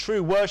 when the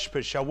true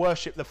worshippers shall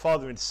worship the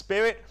Father in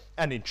spirit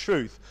and in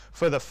truth,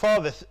 for the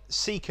Father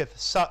seeketh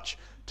such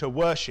to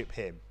worship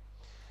him.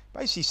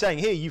 Basically saying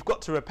here, you've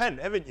got to repent,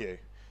 haven't you?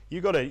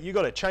 You've got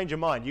to change your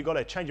mind. You've got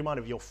to change your mind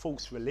of your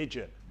false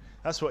religion.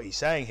 That's what he's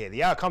saying here.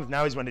 The hour cometh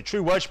now is when the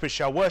true worshippers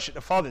shall worship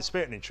the Father in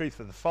spirit and in truth,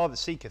 for the Father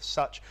seeketh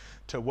such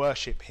to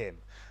worship him.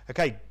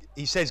 Okay,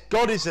 he says,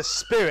 God is a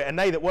spirit, and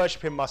they that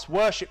worship him must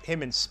worship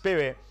him in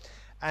spirit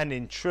and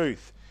in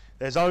truth.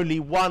 There's only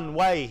one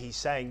way, he's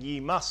saying, ye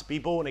must be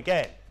born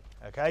again.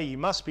 Okay, you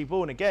must be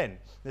born again.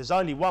 There's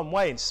only one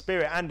way, in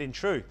spirit and in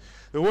truth.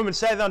 The woman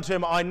saith unto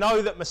him, I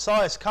know that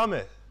Messiah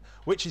cometh,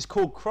 which is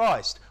called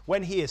Christ.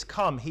 When he is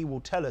come, he will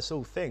tell us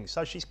all things.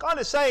 So she's kind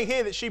of saying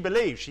here that she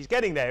believes. She's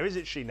getting there,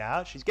 isn't she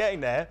now? She's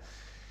getting there.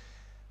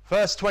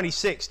 Verse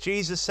 26,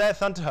 Jesus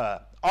saith unto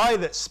her, I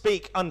that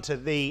speak unto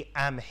thee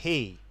am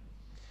he.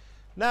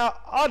 Now,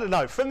 I don't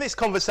know, from this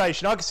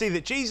conversation, I can see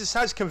that Jesus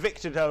has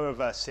convicted her of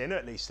her sin, or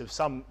at least of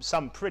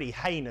some pretty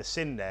heinous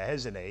sin there,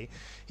 hasn't he?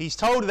 He's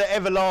told her that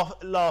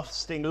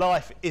everlasting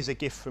life is a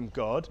gift from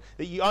God,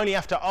 that you only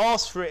have to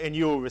ask for it and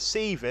you'll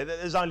receive it,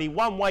 that there's only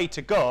one way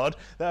to God,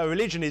 that her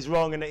religion is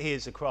wrong and that he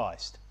is the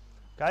Christ.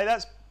 Okay,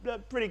 that's a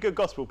pretty good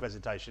gospel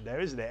presentation there,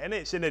 isn't it? And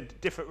it's in a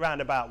different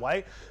roundabout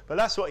way, but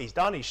that's what he's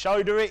done. He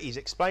showed her it, he's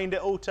explained it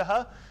all to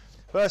her.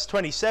 Verse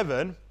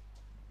 27,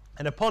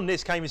 and upon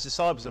this came his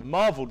disciples and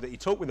marvelled that he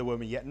talked with the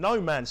woman, yet no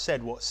man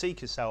said, what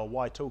seekest thou, or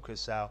why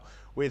talkest thou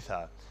with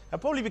her? And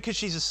probably because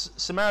she's a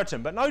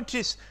Samaritan, but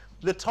notice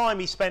the time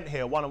he spent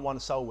here, one-on-one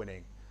soul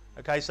winning.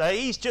 Okay, so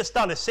he's just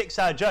done a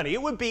 6-hour journey.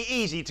 It would be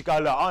easy to go,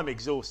 look, I'm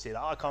exhausted,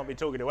 I can't be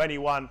talking to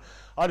anyone,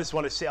 I just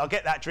want to sit, I'll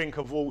get that drink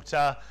of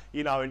water,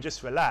 and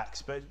just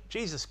relax. But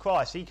Jesus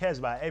Christ, he cares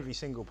about every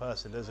single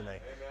person, doesn't he?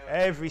 Amen.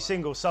 Every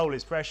single soul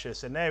is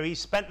precious, and there he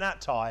spent that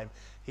time,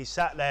 he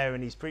sat there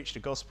and he's preached the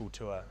gospel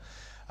to her.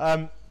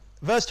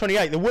 Verse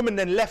 28, the woman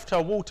then left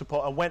her water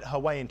pot and went her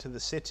way into the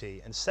city,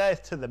 and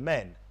saith to the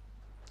men,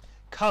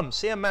 come,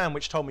 see a man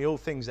which told me all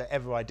things that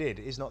ever I did.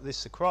 Is not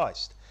this the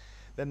Christ?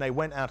 Then they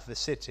went out of the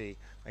city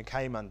and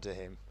came unto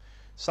him.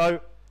 So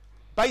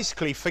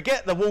basically,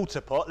 forget the water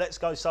pot, let's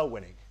go soul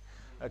winning.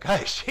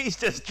 Okay, she's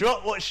just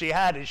dropped what she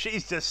had and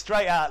she's just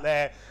straight out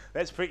there,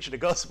 let's preach the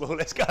gospel,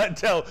 let's go and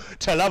tell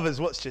others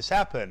what's just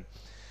happened.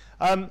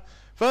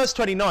 Verse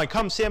 29,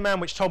 come see a man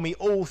which told me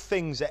all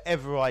things that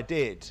ever I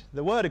did.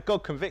 The word of God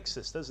convicts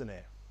us, doesn't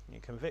it?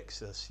 It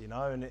convicts us,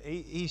 and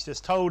he's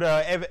just told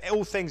her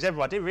all things ever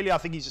I did. Really, I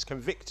think he's just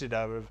convicted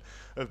her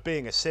of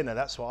being a sinner.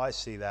 That's what I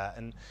see that.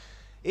 And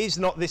is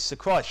not this the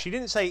Christ? She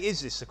didn't say,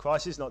 is this the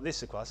Christ? Is not this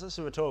the Christ? That's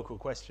a rhetorical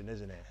question,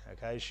 isn't it?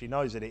 Okay, she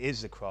knows that it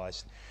is the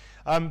Christ.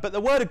 But the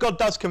word of God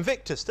does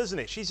convict us, doesn't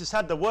it? She's just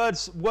had the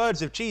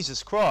words of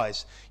Jesus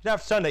Christ. You don't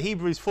have to turn to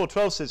Hebrews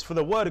 4:12 says, for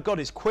the word of God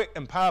is quick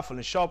and powerful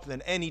and sharper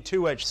than any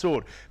two-edged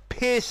sword,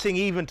 piercing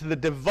even to the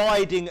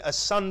dividing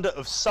asunder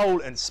of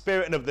soul and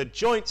spirit and of the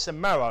joints and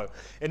marrow,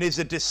 and is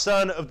a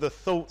discerner of the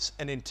thoughts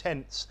and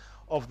intents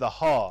of the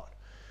heart.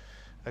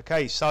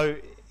 Okay, so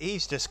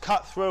he's just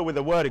cut through with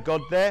the word of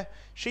God there.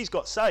 She's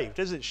got saved,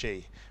 isn't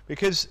she?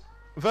 Because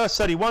verse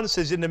 31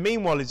 says, in the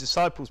meanwhile his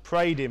disciples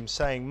prayed him,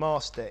 saying,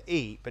 Master,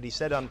 eat. But he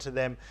said unto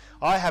them,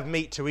 I have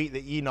meat to eat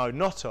that ye know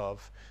not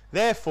of.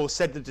 Therefore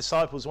said the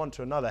disciples one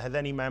to another, hath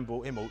any man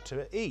brought him aught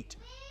to eat?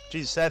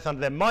 Jesus saith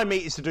unto them, my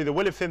meat is to do the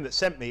will of him that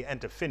sent me,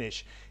 and to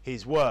finish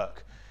his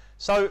work.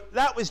 So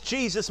that was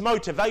Jesus'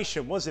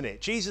 motivation, wasn't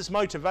it? Jesus'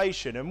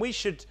 motivation. And we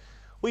should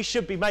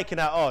be making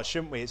that ours,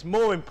 shouldn't we? It's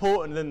more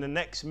important than the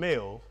next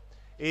meal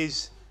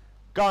is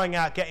going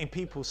out, getting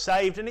people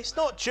saved. And it's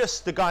not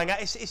just the going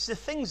out, it's the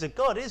things of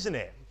God, isn't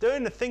it?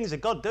 Doing the things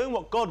of God, doing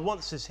what God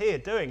wants us here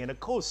doing. And of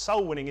course,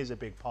 soul winning is a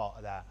big part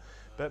of that.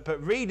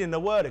 But reading the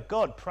word of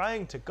God,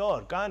 praying to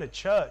God, going to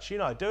church,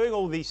 doing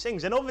all these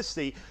things. And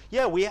obviously,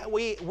 yeah,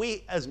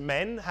 we as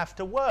men have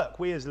to work.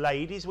 We as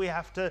ladies, we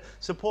have to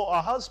support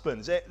our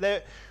husbands.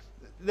 There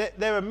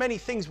are many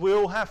things we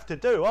all have to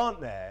do, aren't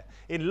there,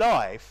 in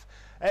life?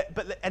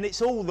 And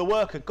it's all the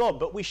work of God.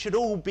 But we should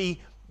all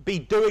be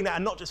doing that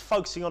and not just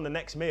focusing on the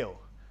next meal.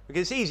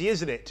 Because it's easy,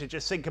 isn't it, to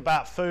just think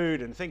about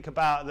food and think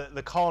about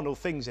the carnal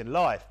things in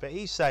life. But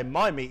he's saying,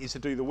 my meat is to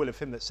do the will of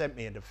him that sent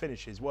me and to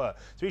finish his work.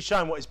 So he's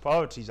showing what his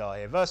priorities are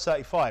here. Verse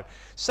 35,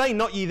 say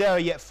not ye there are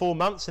yet 4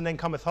 months, and then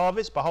cometh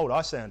harvest? Behold,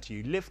 I say unto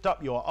you, lift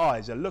up your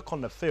eyes and look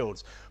on the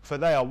fields, for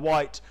they are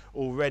white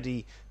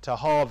already to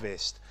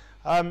harvest.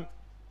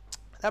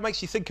 That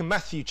makes you think of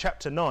Matthew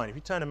chapter 9. If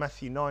you turn to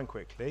Matthew 9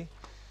 quickly.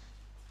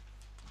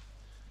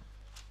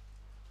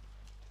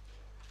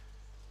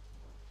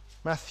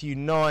 Matthew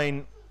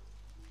 9,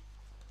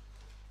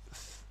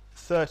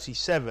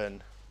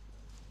 37.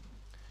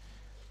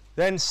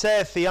 Then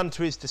saith he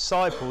unto his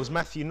disciples,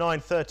 Matthew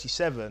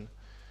 9:37,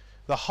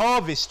 the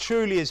harvest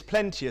truly is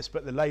plenteous,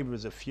 but the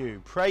labourers are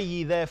few. Pray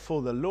ye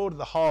therefore the Lord of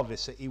the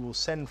harvest that he will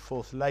send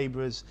forth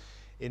labourers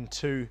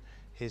into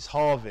his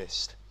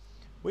harvest.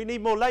 We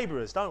need more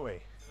labourers, don't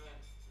we?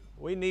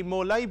 We need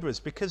more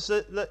labourers because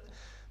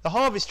the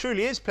harvest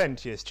truly is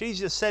plenteous.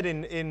 Jesus said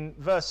in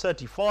verse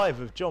 35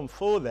 of John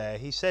 4 there,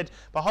 he said,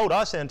 behold,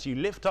 I say unto you,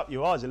 lift up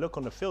your eyes and look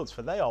on the fields,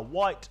 for they are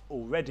white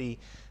already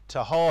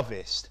to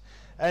harvest.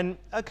 And,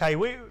 okay,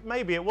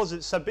 maybe it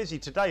wasn't so busy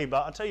today,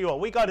 but I'll tell you what,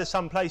 we go to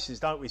some places,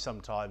 don't we,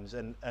 sometimes,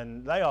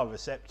 and they are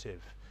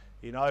receptive.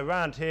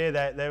 Around here,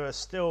 there are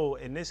still,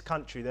 in this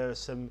country, there are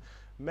some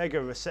mega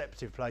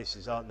receptive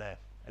places, aren't there?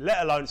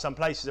 Let alone some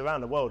places around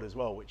the world as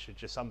well, which are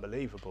just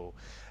unbelievable.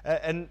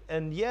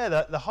 And yeah,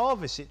 the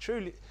harvest, it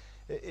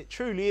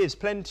truly is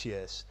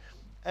plenteous.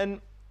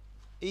 And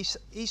he's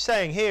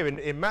saying here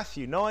in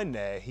Matthew 9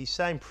 there, he's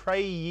saying,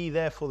 pray ye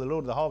therefore the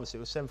Lord of the harvest, it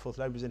will send forth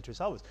labourers into his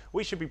harvest.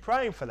 We should be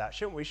praying for that,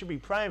 shouldn't we? We should be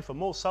praying for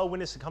more soul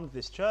winners to come to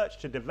this church,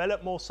 to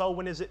develop more soul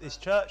winners at this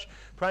church,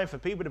 praying for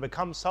people to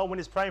become soul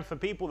winners, praying for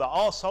people that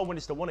are soul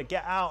winners to want to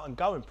get out and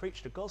go and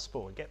preach the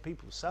gospel and get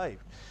people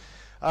saved.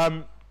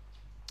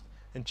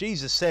 And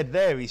Jesus said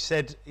there, he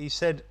said,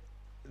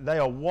 they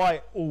are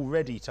white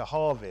already to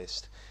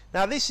harvest.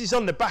 Now, this is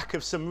on the back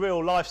of some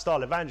real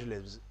lifestyle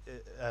evangelism,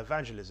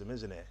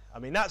 isn't it? I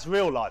mean, that's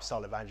real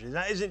lifestyle evangelism.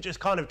 That isn't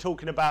just kind of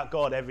talking about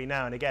God every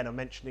now and again and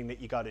mentioning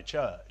that you go to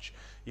church,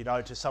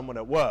 to someone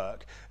at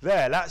work.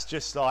 That's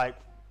just like,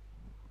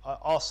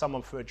 ask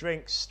someone for a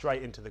drink,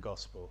 straight into the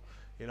gospel.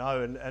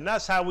 And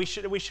that's how we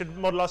should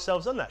model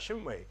ourselves on that,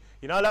 shouldn't we?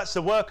 That's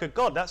the work of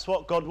God. That's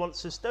what God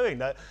wants us doing.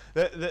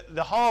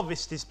 The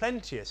harvest is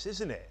plenteous,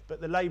 isn't it?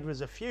 But the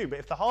labourers are few. But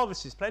if the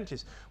harvest is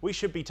plenteous, we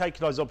should be taking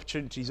those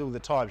opportunities all the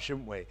time,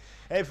 shouldn't we?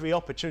 Every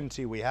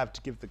opportunity we have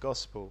to give the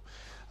gospel.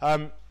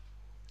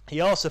 He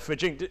asked her for a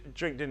drink,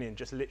 didn't he? And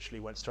just literally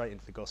went straight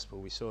into the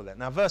gospel. We saw that.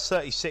 Now, verse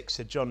 36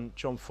 of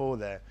John 4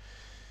 there.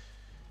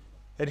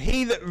 And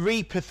he that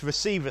reapeth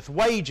receiveth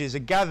wages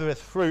and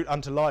gathereth fruit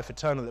unto life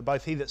eternal, that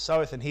both he that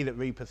soweth and he that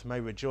reapeth may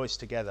rejoice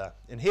together.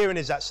 And herein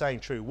is that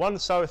saying true, one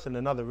soweth and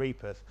another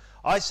reapeth.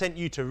 I sent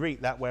you to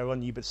reap that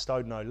whereon ye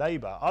bestowed no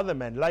labour. Other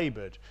men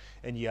laboured,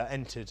 and ye are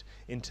entered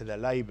into their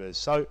labours.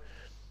 So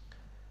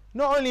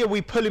not only are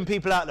we pulling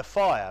people out of the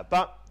fire,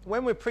 but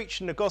when we're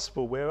preaching the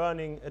gospel, we're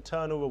earning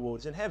eternal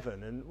rewards in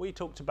heaven. And we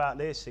talked about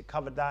this, it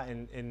covered that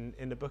in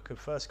the book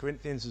of 1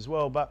 Corinthians as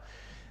well. But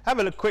have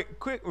a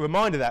quick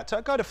reminder of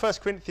that. Go to 1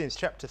 Corinthians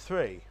chapter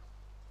 3.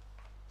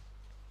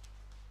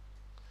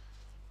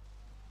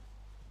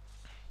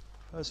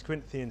 1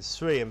 Corinthians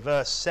 3 and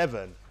verse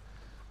 7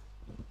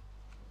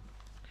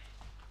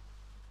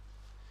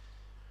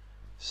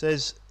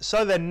 says,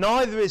 so then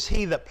neither is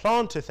he that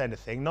planteth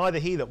anything, neither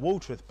he that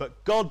watereth,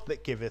 but God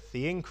that giveth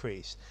the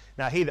increase.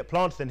 Now he that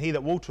planteth and he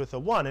that watereth are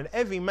one, and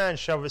every man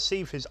shall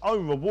receive his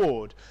own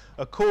reward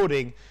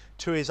according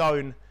to his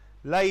own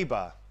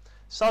labour.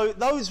 So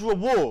those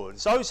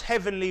rewards, those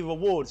heavenly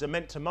rewards, are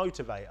meant to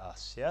motivate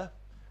us, yeah?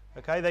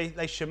 Okay,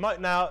 they should.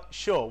 Now,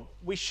 sure,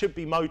 we should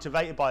be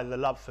motivated by the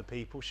love for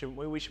people, shouldn't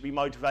we? We should be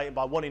motivated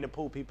by wanting to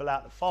pull people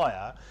out of the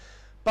fire.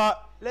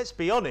 But let's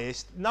be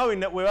honest, knowing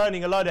that we're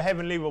earning a load of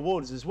heavenly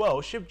rewards as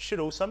well should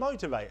also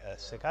motivate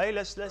us. Okay,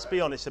 let's be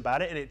honest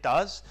about it, and it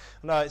does.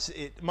 No,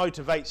 it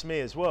motivates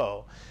me as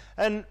well.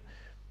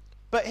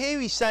 But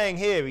he's saying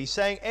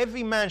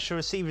every man shall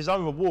receive his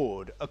own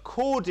reward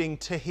according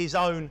to his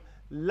own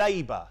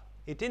labour.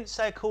 It didn't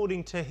say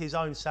according to his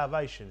own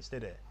salvations,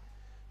 did it?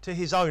 To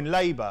his own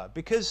labour,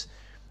 because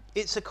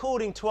it's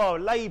according to our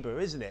labour,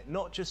 isn't it?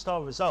 Not just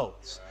our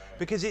results.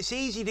 Because it's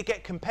easy to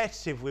get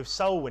competitive with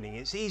soul winning.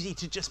 It's easy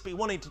to just be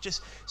wanting to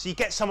just, so you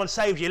get someone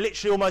saved, you're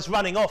literally almost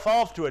running off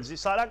afterwards.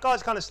 It's like that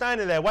guy's kind of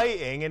standing there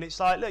waiting, and it's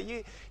like, look,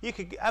 you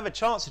could have a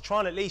chance to try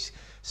and at least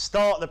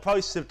start the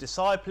process of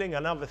discipling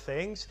and other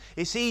things.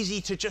 It's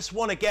easy to just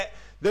want to get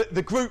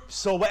the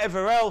groups or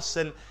whatever else,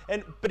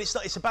 but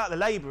it's about the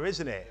labour,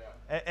 isn't it? Yeah.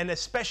 And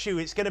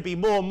especially it's going to be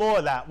more and more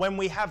of that when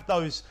we have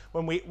those,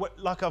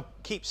 like I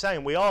keep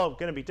saying, we are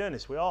going to be doing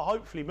this. We are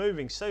hopefully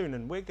moving soon,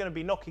 and we're going to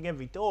be knocking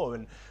every door.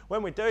 And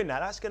when we're doing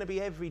that, that's going to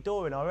be every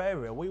door in our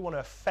area. We want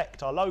to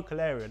affect our local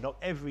area, knock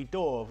every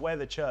door of where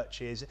the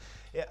church is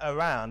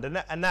around.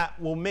 And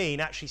that will mean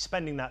actually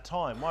spending that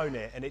time, won't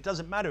it? And it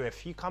doesn't matter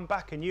if you come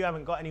back and you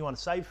haven't got anyone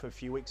saved for a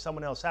few weeks,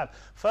 someone else have.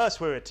 First,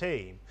 we're a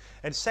team.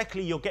 And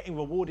secondly, you're getting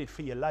rewarded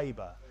for your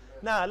labour.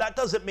 Now, that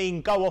doesn't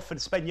mean go off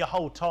and spend your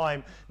whole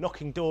time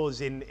knocking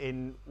doors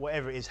in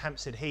whatever it is,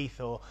 Hampstead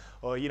Heath or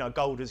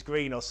Golders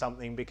Green or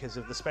something because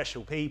of the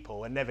special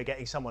people and never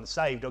getting someone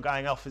saved, or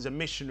going off as a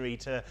missionary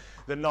to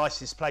the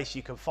nicest place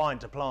you can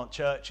find to plant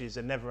churches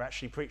and never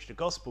actually preach the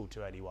gospel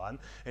to anyone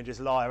and just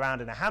lie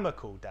around in a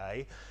hammock all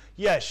day.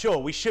 Yeah, sure,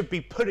 we should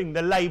be putting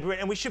the labour in,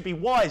 and we should be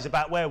wise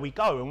about where we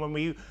go. And when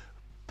we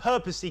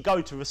purposely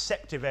go to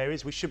receptive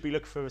areas, we should be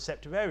looking for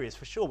receptive areas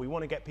for sure. We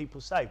want to get people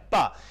saved,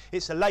 but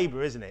it's a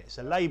labour, isn't it? It's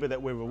a labour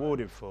that we're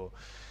rewarded for.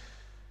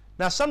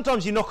 Now,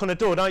 sometimes you knock on a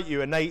door, don't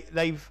you, and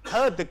they've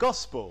heard the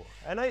gospel.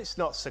 And it's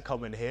not so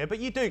common here, but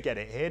you do get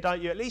it here,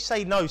 don't you? At least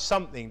they know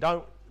something,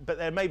 but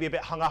they're maybe a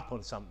bit hung up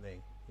on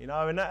something,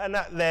 and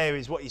that there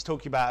is what he's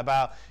talking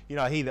about,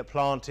 he that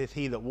planteth,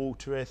 he that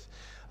watereth.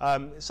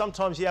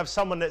 Sometimes you have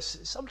someone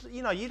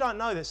you don't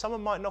know that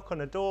someone might knock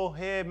on a door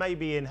here,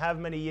 maybe in how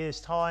many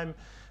years' time,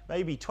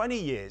 maybe 20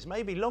 years,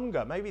 maybe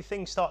longer. Maybe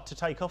things start to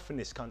take off in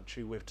this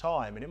country with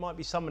time, and it might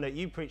be someone that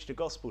you preach the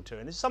gospel to.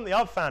 And it's something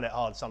I've found it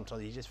hard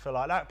sometimes. You just feel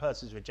like that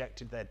person's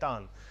rejected, they're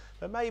done.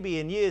 But maybe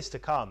in years to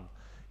come,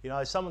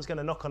 someone's going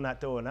to knock on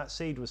that door, and that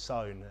seed was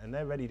sown, and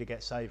they're ready to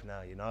get saved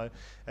now,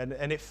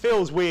 And it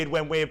feels weird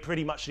when we're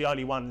pretty much we are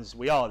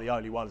the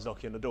only ones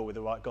knocking on the door with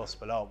the right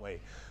gospel, aren't we?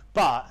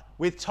 But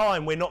with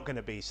time, we're not going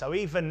to be. So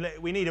even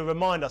we need to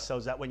remind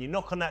ourselves that when you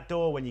knock on that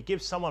door, when you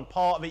give someone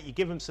part of it, you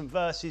give them some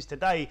verses.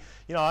 Today,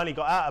 I only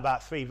got out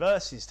about 3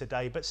 verses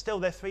today, but still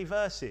they're 3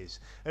 verses.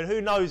 And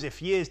who knows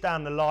if years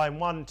down the line,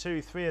 1,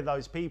 2, 3 of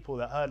those people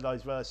that heard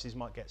those verses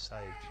might get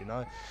saved,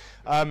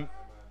 And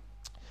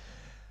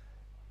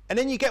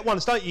then you get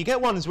ones, don't you? You get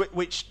ones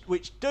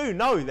which do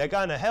know they're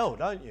going to hell,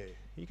 don't you?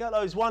 You get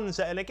those ones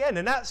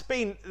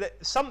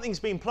something's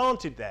been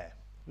planted there.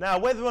 Now,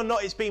 whether or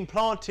not it's been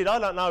planted, I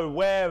don't know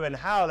where and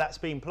how that's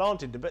been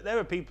planted, but there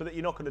are people that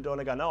you knock on the door and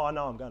they go, no, I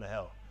know I'm going to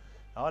hell.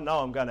 I know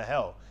I'm going to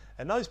hell.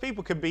 And those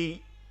people can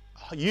be,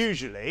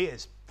 usually,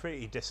 it's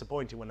pretty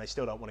disappointing when they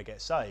still don't want to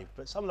get saved,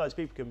 but some of those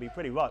people can be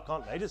pretty right,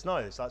 can't they? They just know,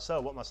 it's like, sir,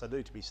 what must I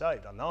do to be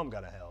saved? I know I'm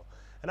going to hell.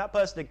 And that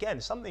person,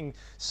 again,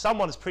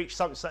 someone's preached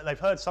something, they've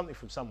heard something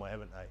from somewhere,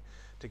 haven't they,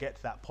 to get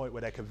to that point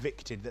where they're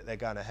convicted that they're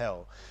going to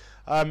hell.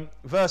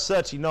 Verse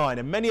 39,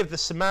 and many of the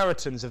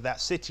Samaritans of that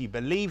city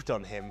believed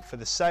on him for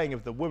the saying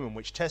of the woman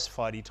which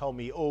testified, he told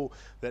me all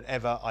that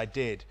ever I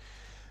did.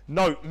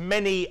 Note,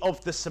 many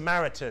of the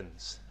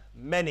Samaritans,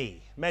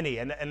 many,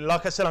 and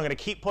like I said, I'm going to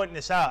keep pointing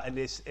this out in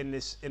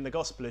the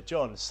Gospel of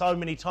John. So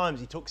many times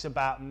he talks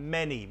about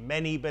many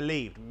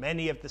believed,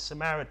 many of the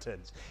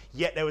Samaritans,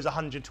 yet there was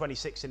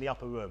 126 in the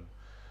upper room.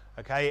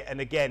 Okay, and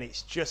again,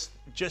 it's just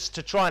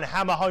to try and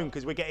hammer home,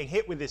 because we're getting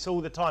hit with this all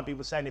the time.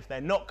 People saying if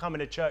they're not coming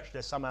to church,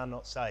 they're somehow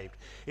not saved.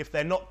 If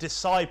they're not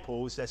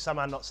disciples, they're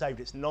somehow not saved.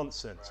 It's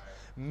nonsense.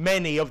 Right.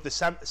 Many of the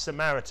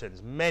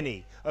Samaritans,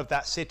 many of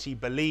that city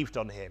believed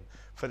on him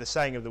for the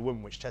saying of the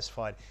woman which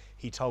testified,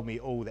 he told me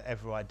all that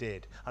ever I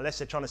did. Unless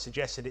they're trying to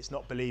suggest that it's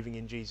not believing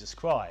in Jesus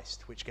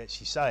Christ, which gets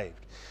you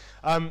saved.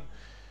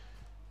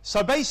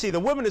 So basically, the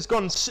woman has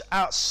gone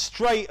out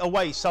straight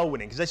away soul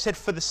winning, because they said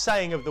for the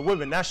saying of the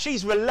woman. Now,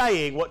 she's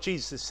relaying what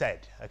Jesus has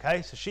said,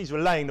 okay? So she's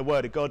relaying the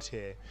word of God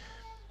here.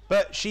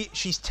 But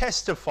she's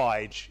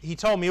testified. He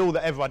told me all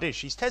that ever I did.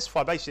 She's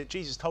testified basically that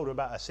Jesus told her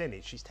about her sin.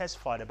 She's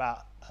testified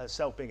about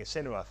herself being a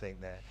sinner, I think,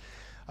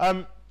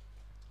 there.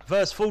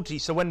 Verse 40,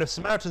 so when the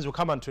Samaritans were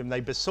come unto him, they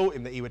besought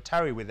him that he would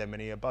tarry with them,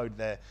 and he abode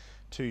there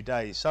 2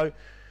 days. So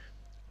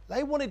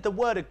They wanted the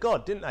word of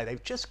God, didn't they?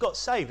 They've just got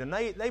saved and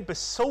they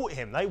besought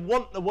him. They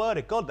want the word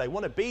of God. They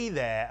want to be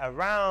there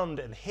around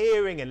and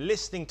hearing and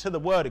listening to the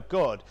word of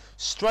God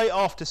straight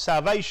after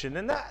salvation.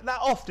 And that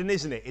often,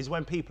 isn't it, is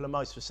when people are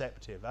most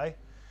receptive, eh?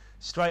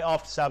 Straight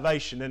after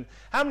salvation. And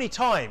how many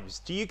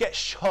times do you get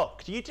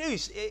shocked?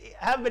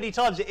 How many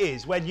times it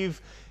is when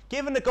you've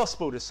given the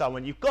gospel to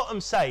someone, you've got them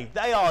saved,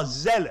 they are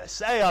zealous.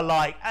 They are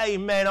like,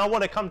 amen, I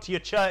want to come to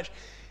your church.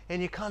 And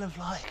you're kind of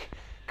like,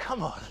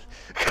 come on.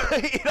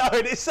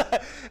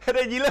 And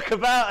then you look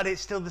about and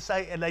it's still the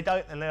same, and they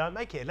don't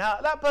make it. Now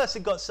that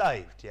person got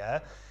saved, yeah,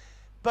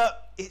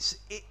 but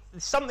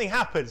something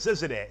happens,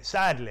 doesn't it?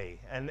 Sadly,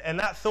 and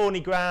that thorny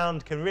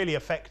ground can really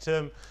affect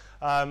them.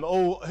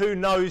 Who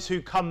knows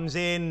who comes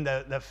in?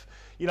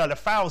 The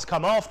fowls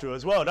come after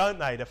as well, don't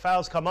they? The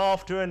fowls come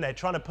after and they're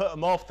trying to put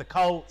them off. The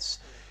cults,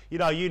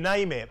 you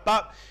name it.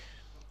 But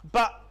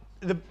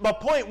my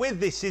point with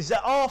this is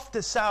that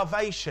after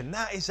salvation,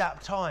 that is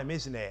that time,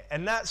 isn't it?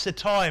 And that's the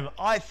time,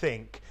 I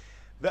think,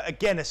 that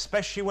again,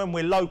 especially when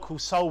we're local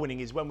soul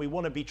winning, is when we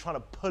want to be trying to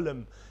pull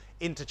them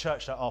into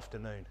church that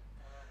afternoon.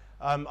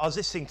 I was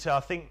listening to,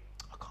 I can't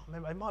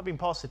remember, it might have been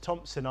Pastor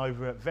Thompson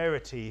over at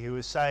Verity, who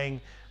was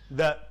saying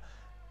that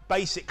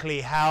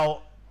basically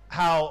how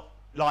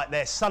like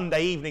their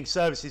Sunday evening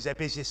service is their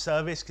busiest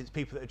service, because it's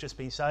people that have just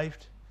been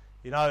saved,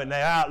 and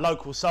they're out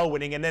local soul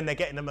winning, and then they're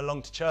getting them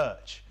along to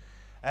church.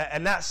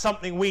 And that's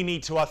something we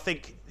need to, I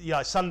think,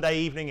 Sunday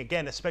evening,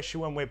 again,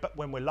 especially when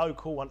we're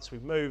local, once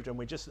we've moved and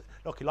we're just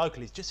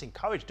local, is just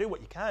encourage, do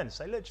what you can.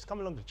 Say, look, just come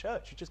along to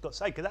church. You just got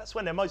saved, because that's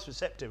when they're most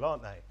receptive,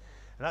 aren't they?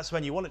 And that's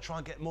when you want to try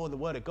and get more of the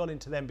word of God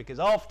into them, because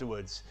after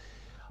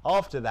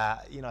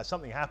that,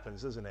 something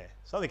happens, doesn't it?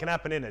 Something can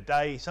happen in a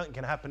day, something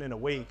can happen in a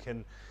week,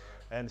 and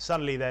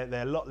suddenly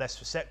they're a lot less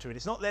receptive.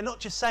 They're not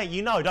just saying,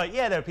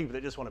 there are people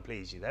that just want to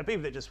please you. There are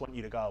people that just want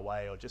you to go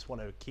away or just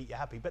want to keep you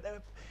happy. But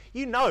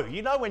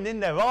when in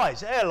their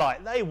eyes, they're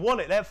like, they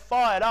want it. They're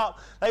fired up.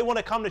 They want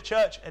to come to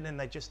church, and then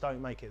they just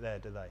don't make it there,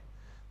 do they?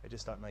 They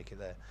just don't make it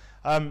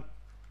there.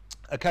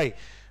 Okay,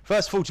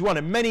 verse 41,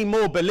 and many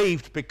more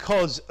believed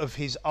because of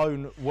his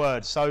own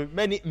word. So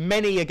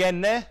many again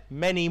there,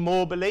 many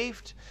more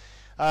believed.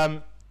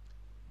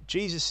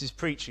 Jesus is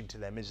preaching to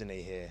them, isn't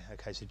he, here?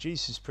 Okay, so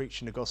Jesus is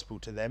preaching the gospel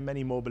to them.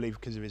 Many more believe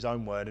because of his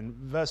own word. And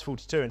verse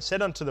 42, and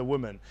said unto the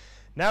woman,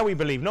 now we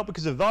believe, not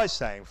because of thy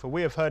saying, for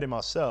we have heard him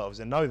ourselves,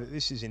 and know that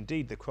this is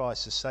indeed the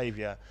Christ, the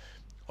Saviour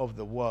of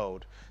the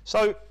world.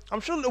 So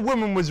I'm sure the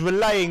woman was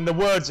relaying the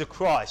words of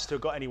Christ to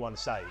have got anyone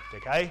saved,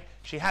 okay?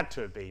 She had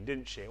to have been,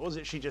 didn't she? It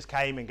wasn't she just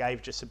came and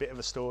gave just a bit of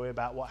a story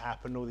about what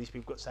happened, all these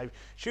people got saved.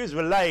 She was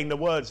relaying the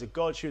words of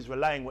God. She was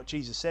relaying what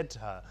Jesus said to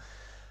her.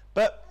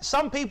 But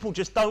some people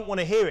just don't want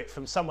to hear it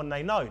from someone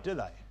they know, do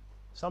they?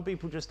 Some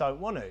people just don't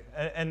want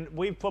to. And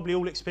we've probably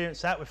all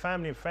experienced that with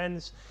family and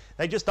friends.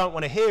 They just don't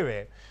want to hear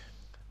it.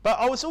 But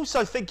I was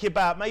also thinking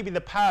about maybe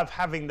the power of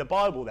having the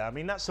Bible there. I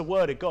mean, that's the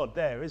word of God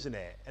there, isn't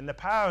it? And the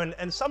power,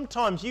 and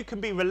sometimes you can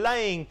be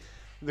relaying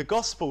the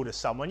gospel to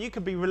someone. You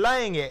can be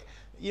relaying it,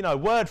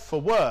 word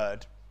for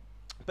word.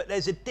 But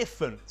there's a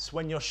difference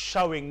when you're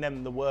showing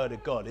them the word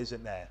of God,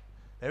 isn't there?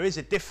 There is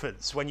a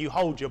difference when you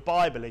hold your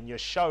Bible and you're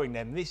showing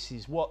them this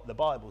is what the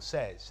Bible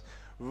says,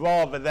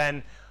 rather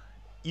than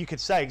you could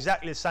say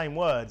exactly the same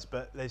words,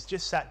 but there's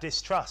just that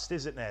distrust,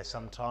 isn't there?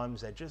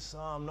 Sometimes they're just,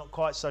 I'm not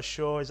quite so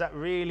sure. Is that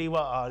really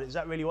what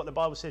the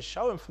Bible says?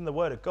 Show them from the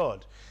Word of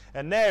God.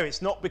 And there,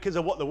 it's not because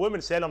of what the woman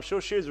said. I'm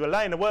sure she was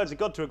relaying the words of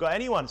God to have got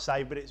anyone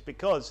saved, but it's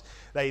because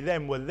they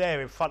then were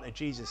there in front of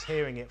Jesus,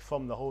 hearing it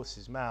from the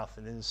horse's mouth.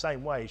 And in the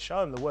same way,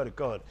 show them the Word of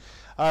God.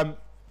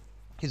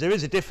 Because there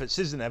is a difference,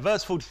 isn't there?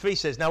 Verse 43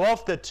 says, now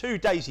after 2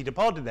 days he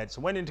departed thence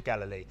and went into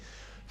Galilee.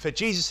 For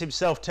Jesus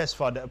himself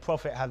testified that a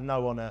prophet had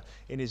no honour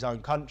in his own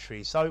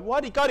country. So why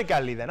did he go to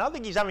Galilee then? I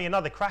think he's having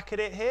another crack at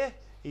it here.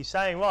 He's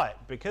saying, right,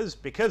 because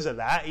of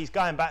that, he's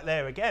going back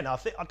there again. I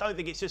don't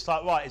think it's just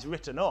like, right, it's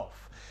written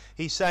off.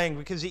 He's saying,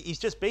 because he's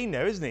just been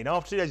there, isn't he? And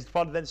after 2 days he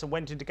departed thence and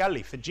went into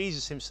Galilee. For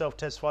Jesus himself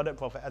testified that a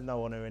prophet had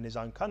no honour in his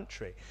own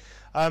country.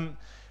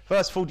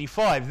 Verse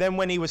 45, then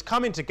when he was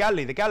come into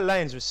Galilee, the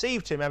Galileans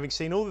received him, having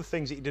seen all the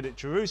things that he did at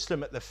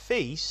Jerusalem at the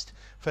feast,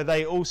 for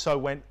they also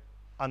went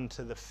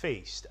unto the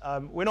feast.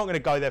 We're not going to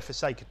go there for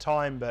sake of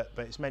time, but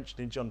it's mentioned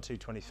in John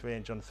 2:23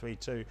 and John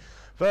 3:2.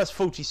 Verse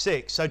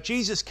 46, so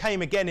Jesus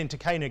came again into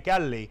Cana of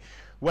Galilee,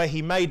 where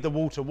he made the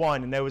water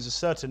wine, and there was a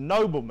certain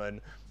nobleman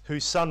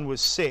whose son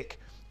was sick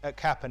at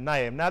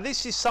Capernaum. Now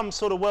this is some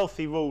sort of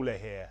wealthy ruler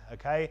here,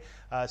 okay?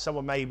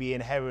 Someone maybe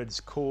in Herod's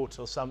court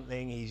or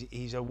something.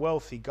 He's a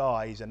wealthy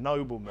guy, he's a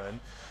nobleman.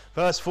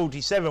 Verse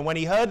 47, when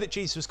he heard that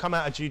Jesus was come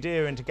out of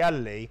Judea into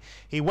Galilee,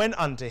 he went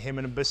unto him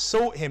and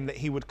besought him that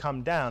he would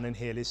come down and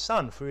heal his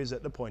son, for he is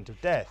at the point of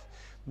death.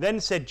 Then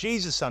said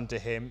Jesus unto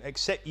him,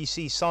 except ye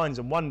see signs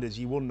and wonders,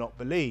 ye will not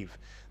believe.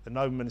 The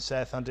nobleman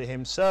saith unto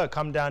him, Sir,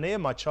 come down here,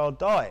 my child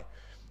die.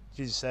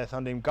 Jesus saith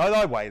unto him, Go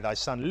thy way, thy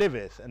son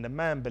liveth. And the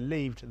man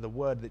believed the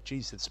word that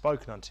Jesus had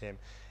spoken unto him,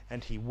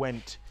 and he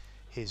went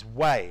his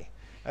way.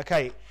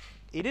 Okay,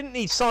 he didn't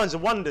need signs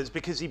and wonders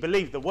because he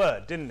believed the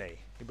word, didn't he?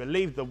 He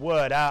believed the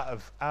word out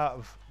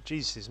of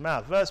Jesus'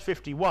 mouth. Verse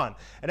 51,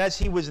 and as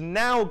he was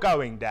now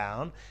going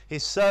down,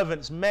 his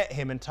servants met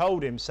him and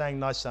told him, saying,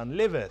 thy son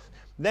liveth.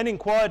 Then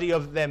inquired he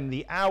of them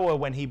the hour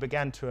when he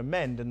began to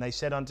amend, and they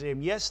said unto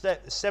him, yes,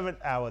 at the 7th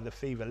hour the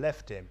fever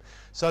left him.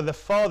 So the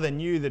father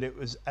knew that it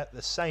was at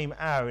the same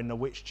hour in the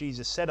which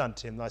Jesus said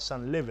unto him, thy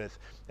son liveth,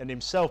 and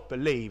himself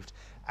believed,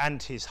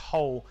 and his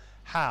whole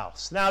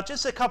house. Now,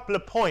 just a couple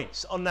of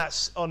points on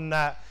that,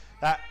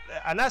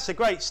 and that's a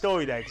great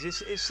story there,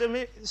 because it's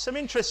some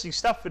interesting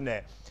stuff in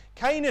there.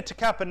 Cana to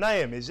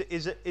Capernaum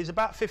is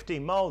about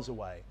 15 miles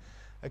away.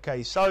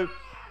 Okay, so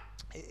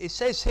it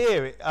says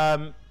here,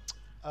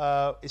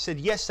 it said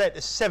yesterday at the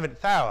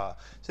 7th hour.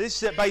 So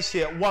this is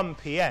basically at 1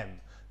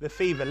 p.m. the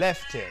fever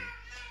left him.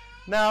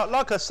 Now,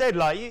 like I said,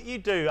 like you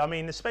do, I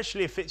mean,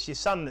 especially if it's your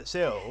son that's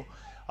ill,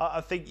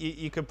 I think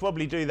you could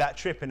probably do that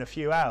trip in a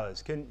few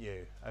hours, couldn't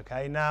you?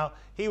 Okay, now,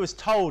 he was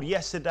told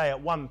yesterday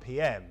at 1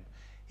 p.m.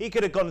 He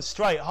could have gone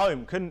straight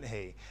home, couldn't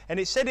he? And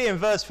it said here in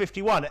verse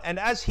 51, and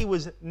as he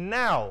was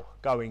now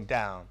going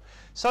down.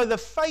 So the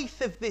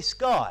faith of this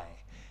guy,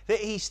 that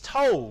he's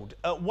told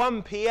at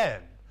 1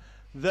 p.m.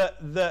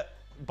 that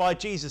by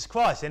Jesus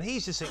Christ, and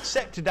he's just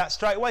accepted that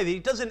straight away. He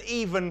doesn't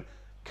even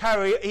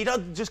he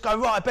doesn't just go,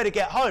 right, I better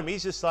get home.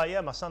 He's just like,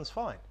 yeah, my son's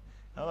fine.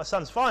 No, my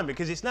son's fine,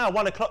 because it's now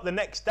 1 o'clock the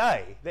next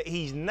day that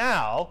he's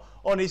now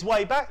on his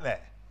way back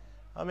there.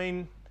 I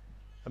mean,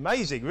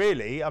 amazing,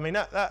 really. I mean,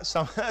 that's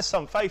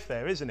some faith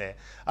there, isn't it?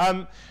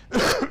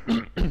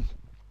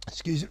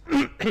 Excuse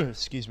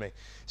me. It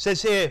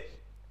says here,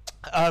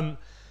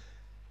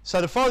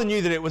 so the father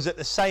knew that it was at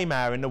the same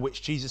hour in the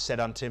which Jesus said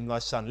unto him, thy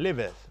son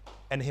liveth,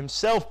 and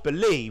himself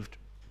believed,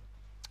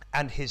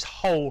 and his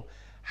whole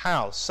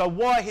house. So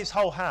why his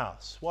whole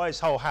house? Why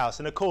his whole house?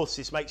 And of course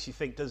this makes you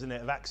think, doesn't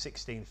it, of Acts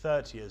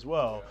 16:30 as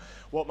well. Yeah.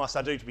 What must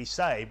I do to be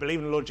saved? Believe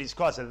in the Lord Jesus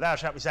Christ, and thou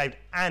shalt be saved,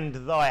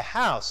 and thy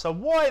house. So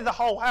why the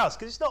whole house?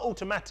 Because it's not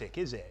automatic,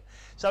 is it?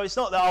 So it's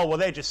not that, oh, well,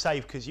 they're just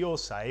saved because you're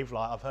saved.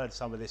 Like, I've heard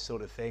some of this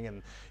sort of thing,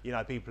 and, you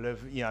know, people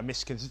have, you know,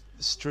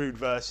 misconstrued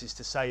verses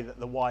to say that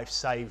the wife's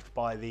saved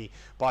by the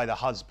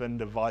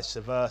husband and vice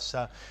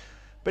versa.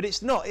 But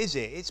it's not, is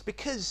it? It's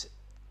because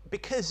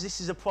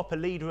this is a proper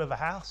leader of a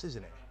house,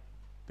 isn't it?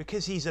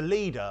 Because he's a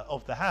leader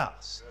of the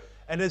house.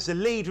 And as a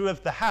leader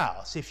of the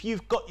house, if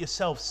you've got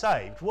yourself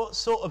saved, what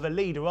sort of a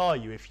leader are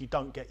you if you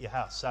don't get your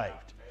house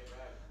saved?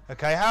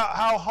 Okay,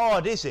 how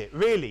hard is it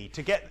really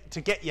to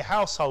get your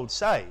household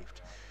saved?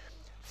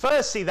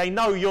 Firstly, they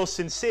know you're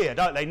sincere,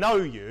 don't they? Know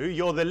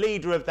you're the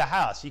leader of the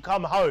house. You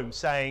come home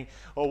saying,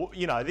 oh,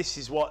 you know, this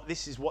is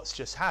what's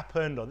just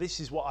happened, or this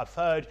is what I've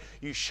heard.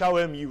 You show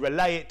them, you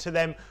relay it to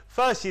them.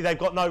 Firstly, they've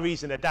got no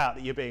reason to doubt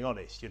that you're being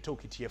honest. You're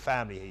talking to your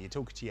family here, you're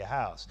talking to your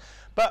house.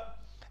 But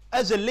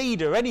as a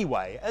leader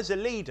anyway,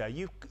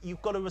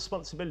 you've got a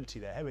responsibility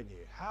there, haven't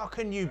you? How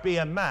can you be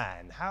a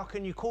man? How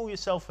can you call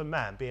yourself a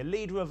man, be a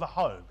leader of a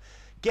home,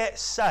 get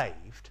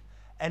saved,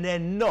 and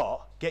then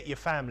not get your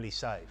family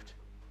saved?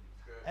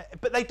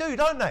 But they do,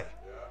 don't they?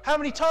 Yeah. How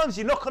many times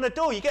you knock on a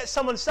door, you get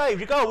someone saved,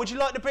 you go, oh, would you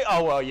like to bring?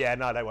 Oh, well, yeah,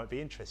 no, they won't be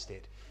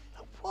interested.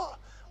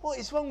 What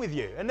is wrong with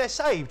you? And they're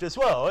saved as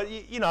well.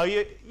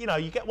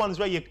 You get ones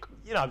where you're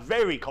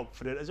very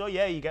confident as well.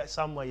 Yeah, you get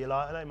some where you're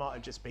like, they might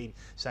have just been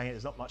saying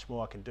there's not much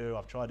more I can do.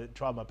 I've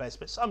tried my best.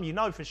 But some you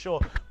know for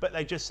sure, but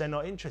they're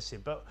not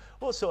interested. But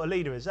what sort of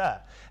leader is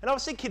that? And I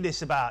was thinking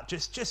this about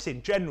just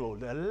in general,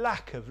 the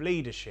lack of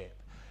leadership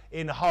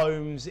in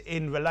homes,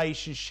 in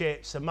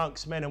relationships,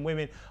 amongst men and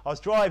women. I was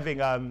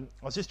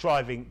just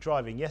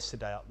driving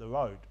yesterday up the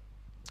road,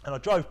 and I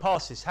drove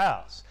past this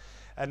house,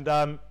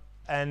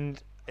 and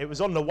it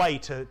was on the way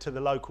to the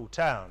local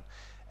town,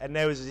 and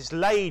there was this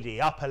lady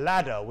up a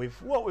ladder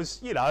with what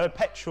was, a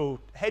petrol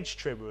hedge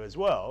trimmer as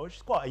well, which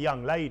is quite a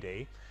young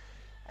lady,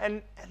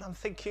 and I'm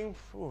thinking,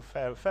 oh,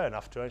 fair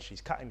enough to her,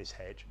 she's cutting this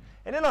hedge,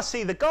 and then I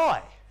see the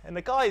guy. And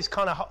the guy is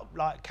kind of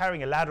like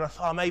carrying a ladder. I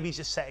thought, oh, maybe he's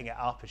just setting it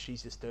up and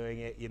she's just doing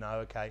it,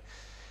 okay.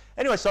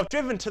 Anyway, so I've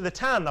driven to the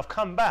town and I've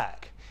come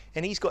back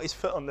and he's got his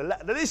foot on the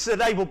ladder. Now, this is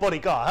an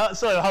able-bodied guy. I'm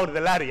sorry, holding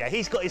the ladder yet.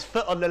 He's got his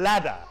foot on the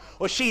ladder,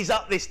 or she's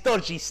up this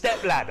dodgy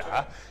step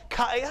ladder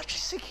cutting. I'm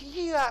just thinking,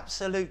 you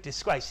absolute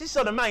disgrace. This is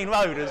on the main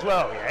road as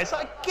well, yeah. It's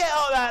like, get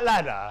up that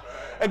ladder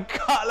and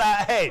cut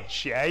that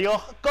hedge, yeah.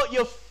 You've got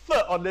your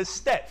foot on the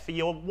step for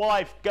your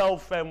wife,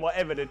 girlfriend,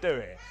 whatever to do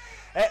it.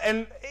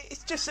 And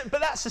it's just,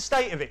 but that's the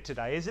state of it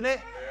today, isn't it?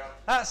 Yeah.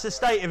 That's the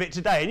state of it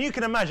today. And you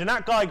can imagine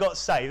that guy got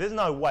saved. There's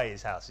no way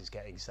his house is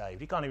getting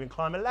saved. He can't even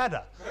climb a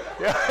ladder.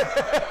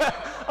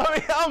 I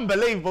mean,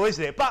 unbelievable,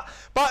 isn't it? But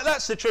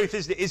that's the truth,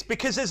 isn't it? It's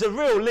because as a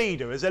real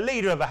leader, as a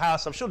leader of a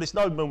house, I'm sure this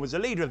nobleman was a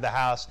leader of the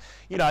house.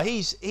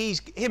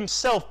 He's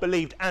himself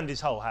believed and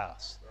his whole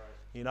house.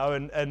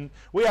 Right. And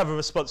we have a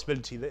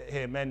responsibility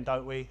here, men,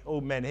 don't we? All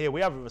men here,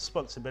 we have a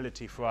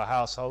responsibility for our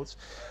households.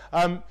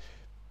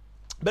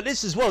 But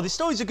this as well, this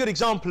story is a good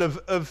example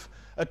of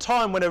a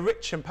time when a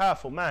rich and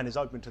powerful man is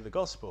open to the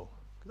gospel.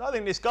 Because I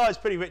think this guy is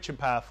pretty rich and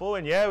powerful,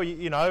 and yeah,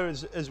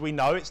 as we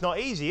know, it's not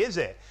easy, is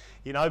it?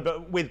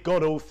 But with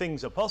God all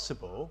things are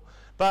possible.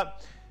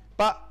 But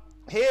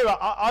here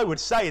I would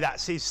say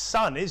that's his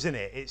son, isn't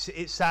it?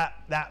 It's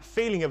that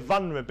feeling of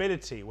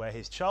vulnerability where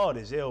his child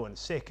is ill and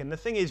sick. And the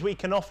thing is, we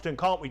can often,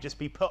 can't we, just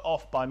be put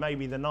off by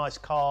maybe the nice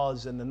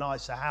cars and the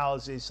nicer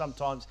houses.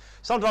 Sometimes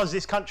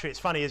this country, it's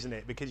funny, isn't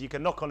it? Because you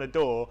can knock on a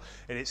door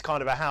and it's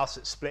kind of a house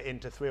that's split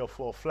into 3 or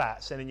 4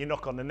 flats, and then you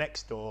knock on the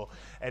next door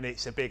and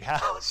it's a big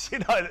house,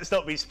 that's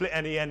not been split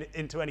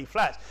into any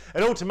flats.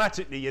 And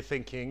automatically you're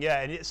thinking,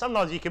 yeah, and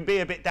sometimes you can be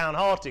a bit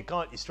downhearted,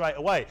 can't you, straight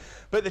away?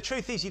 But the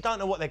truth is, you don't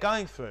know what they're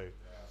going through.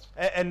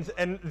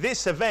 And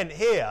this event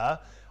here,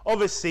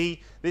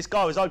 obviously, this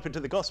guy was open to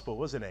the gospel,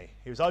 wasn't he?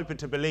 He was open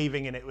to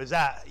believing, and it was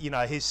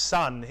his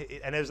son,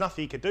 and there was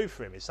nothing he could do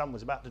for him. His son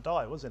was about to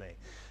die, wasn't he?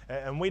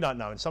 And we don't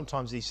know, and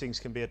sometimes these things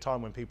can be a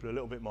time when people are a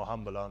little bit more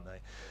humble, aren't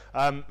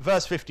they?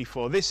 Verse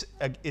 54, this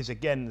is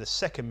again the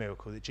second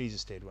miracle that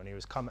Jesus did when he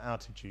was come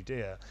out of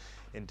Judea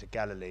into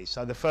Galilee.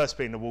 So the first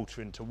being the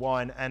water into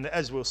wine, and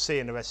as we'll see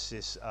in the rest of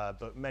this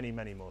book, many,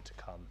 many more to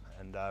come.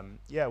 And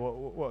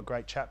what a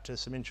great chapter,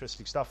 some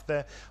interesting stuff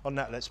there. On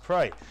that, let's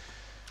pray.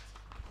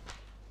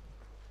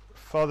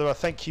 Father, I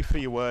thank you for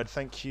your word.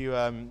 Thank you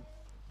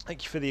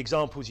for the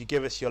examples you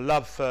give us, your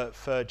love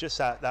for just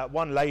that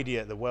one lady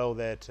at the well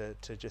there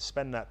to just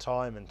spend that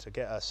time and to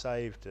get her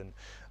saved. And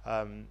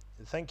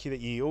thank you that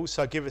you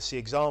also give us the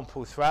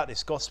example throughout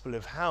this gospel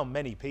of how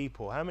many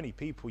people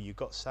you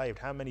got saved,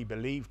 how many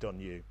believed on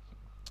you.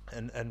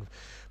 And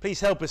please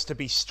help us to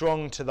be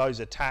strong to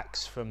those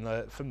attacks from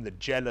the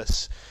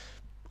jealous,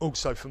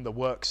 also from the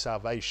work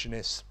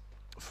salvationists,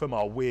 from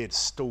our weird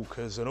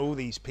stalkers and all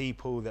these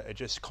people that are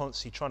just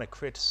constantly trying to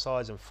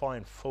criticize and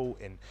find fault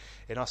in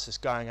us as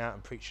going out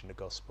and preaching the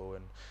gospel.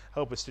 And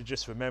help us to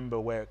just remember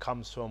where it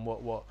comes from,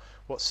 what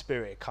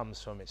spirit it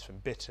comes from. It's from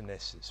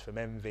bitterness, it's from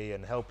envy,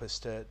 and help us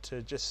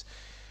to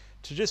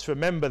just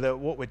remember that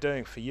what we're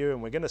doing for you,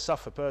 and we're going to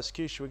suffer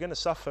persecution, we're going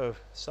to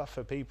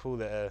suffer people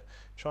that are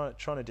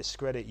trying to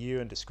discredit you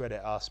and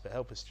discredit us, but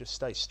help us just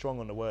stay strong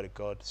on the word of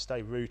God,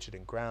 stay rooted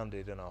and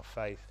grounded in our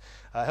faith.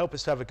 Help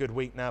us to have a good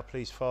week now,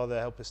 please, Father.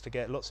 Help us to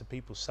get lots of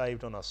people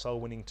saved on our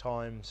soul winning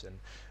times,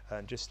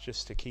 and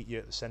just to keep you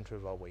at the centre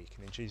of our week.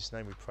 And in Jesus'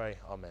 name we pray,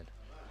 amen.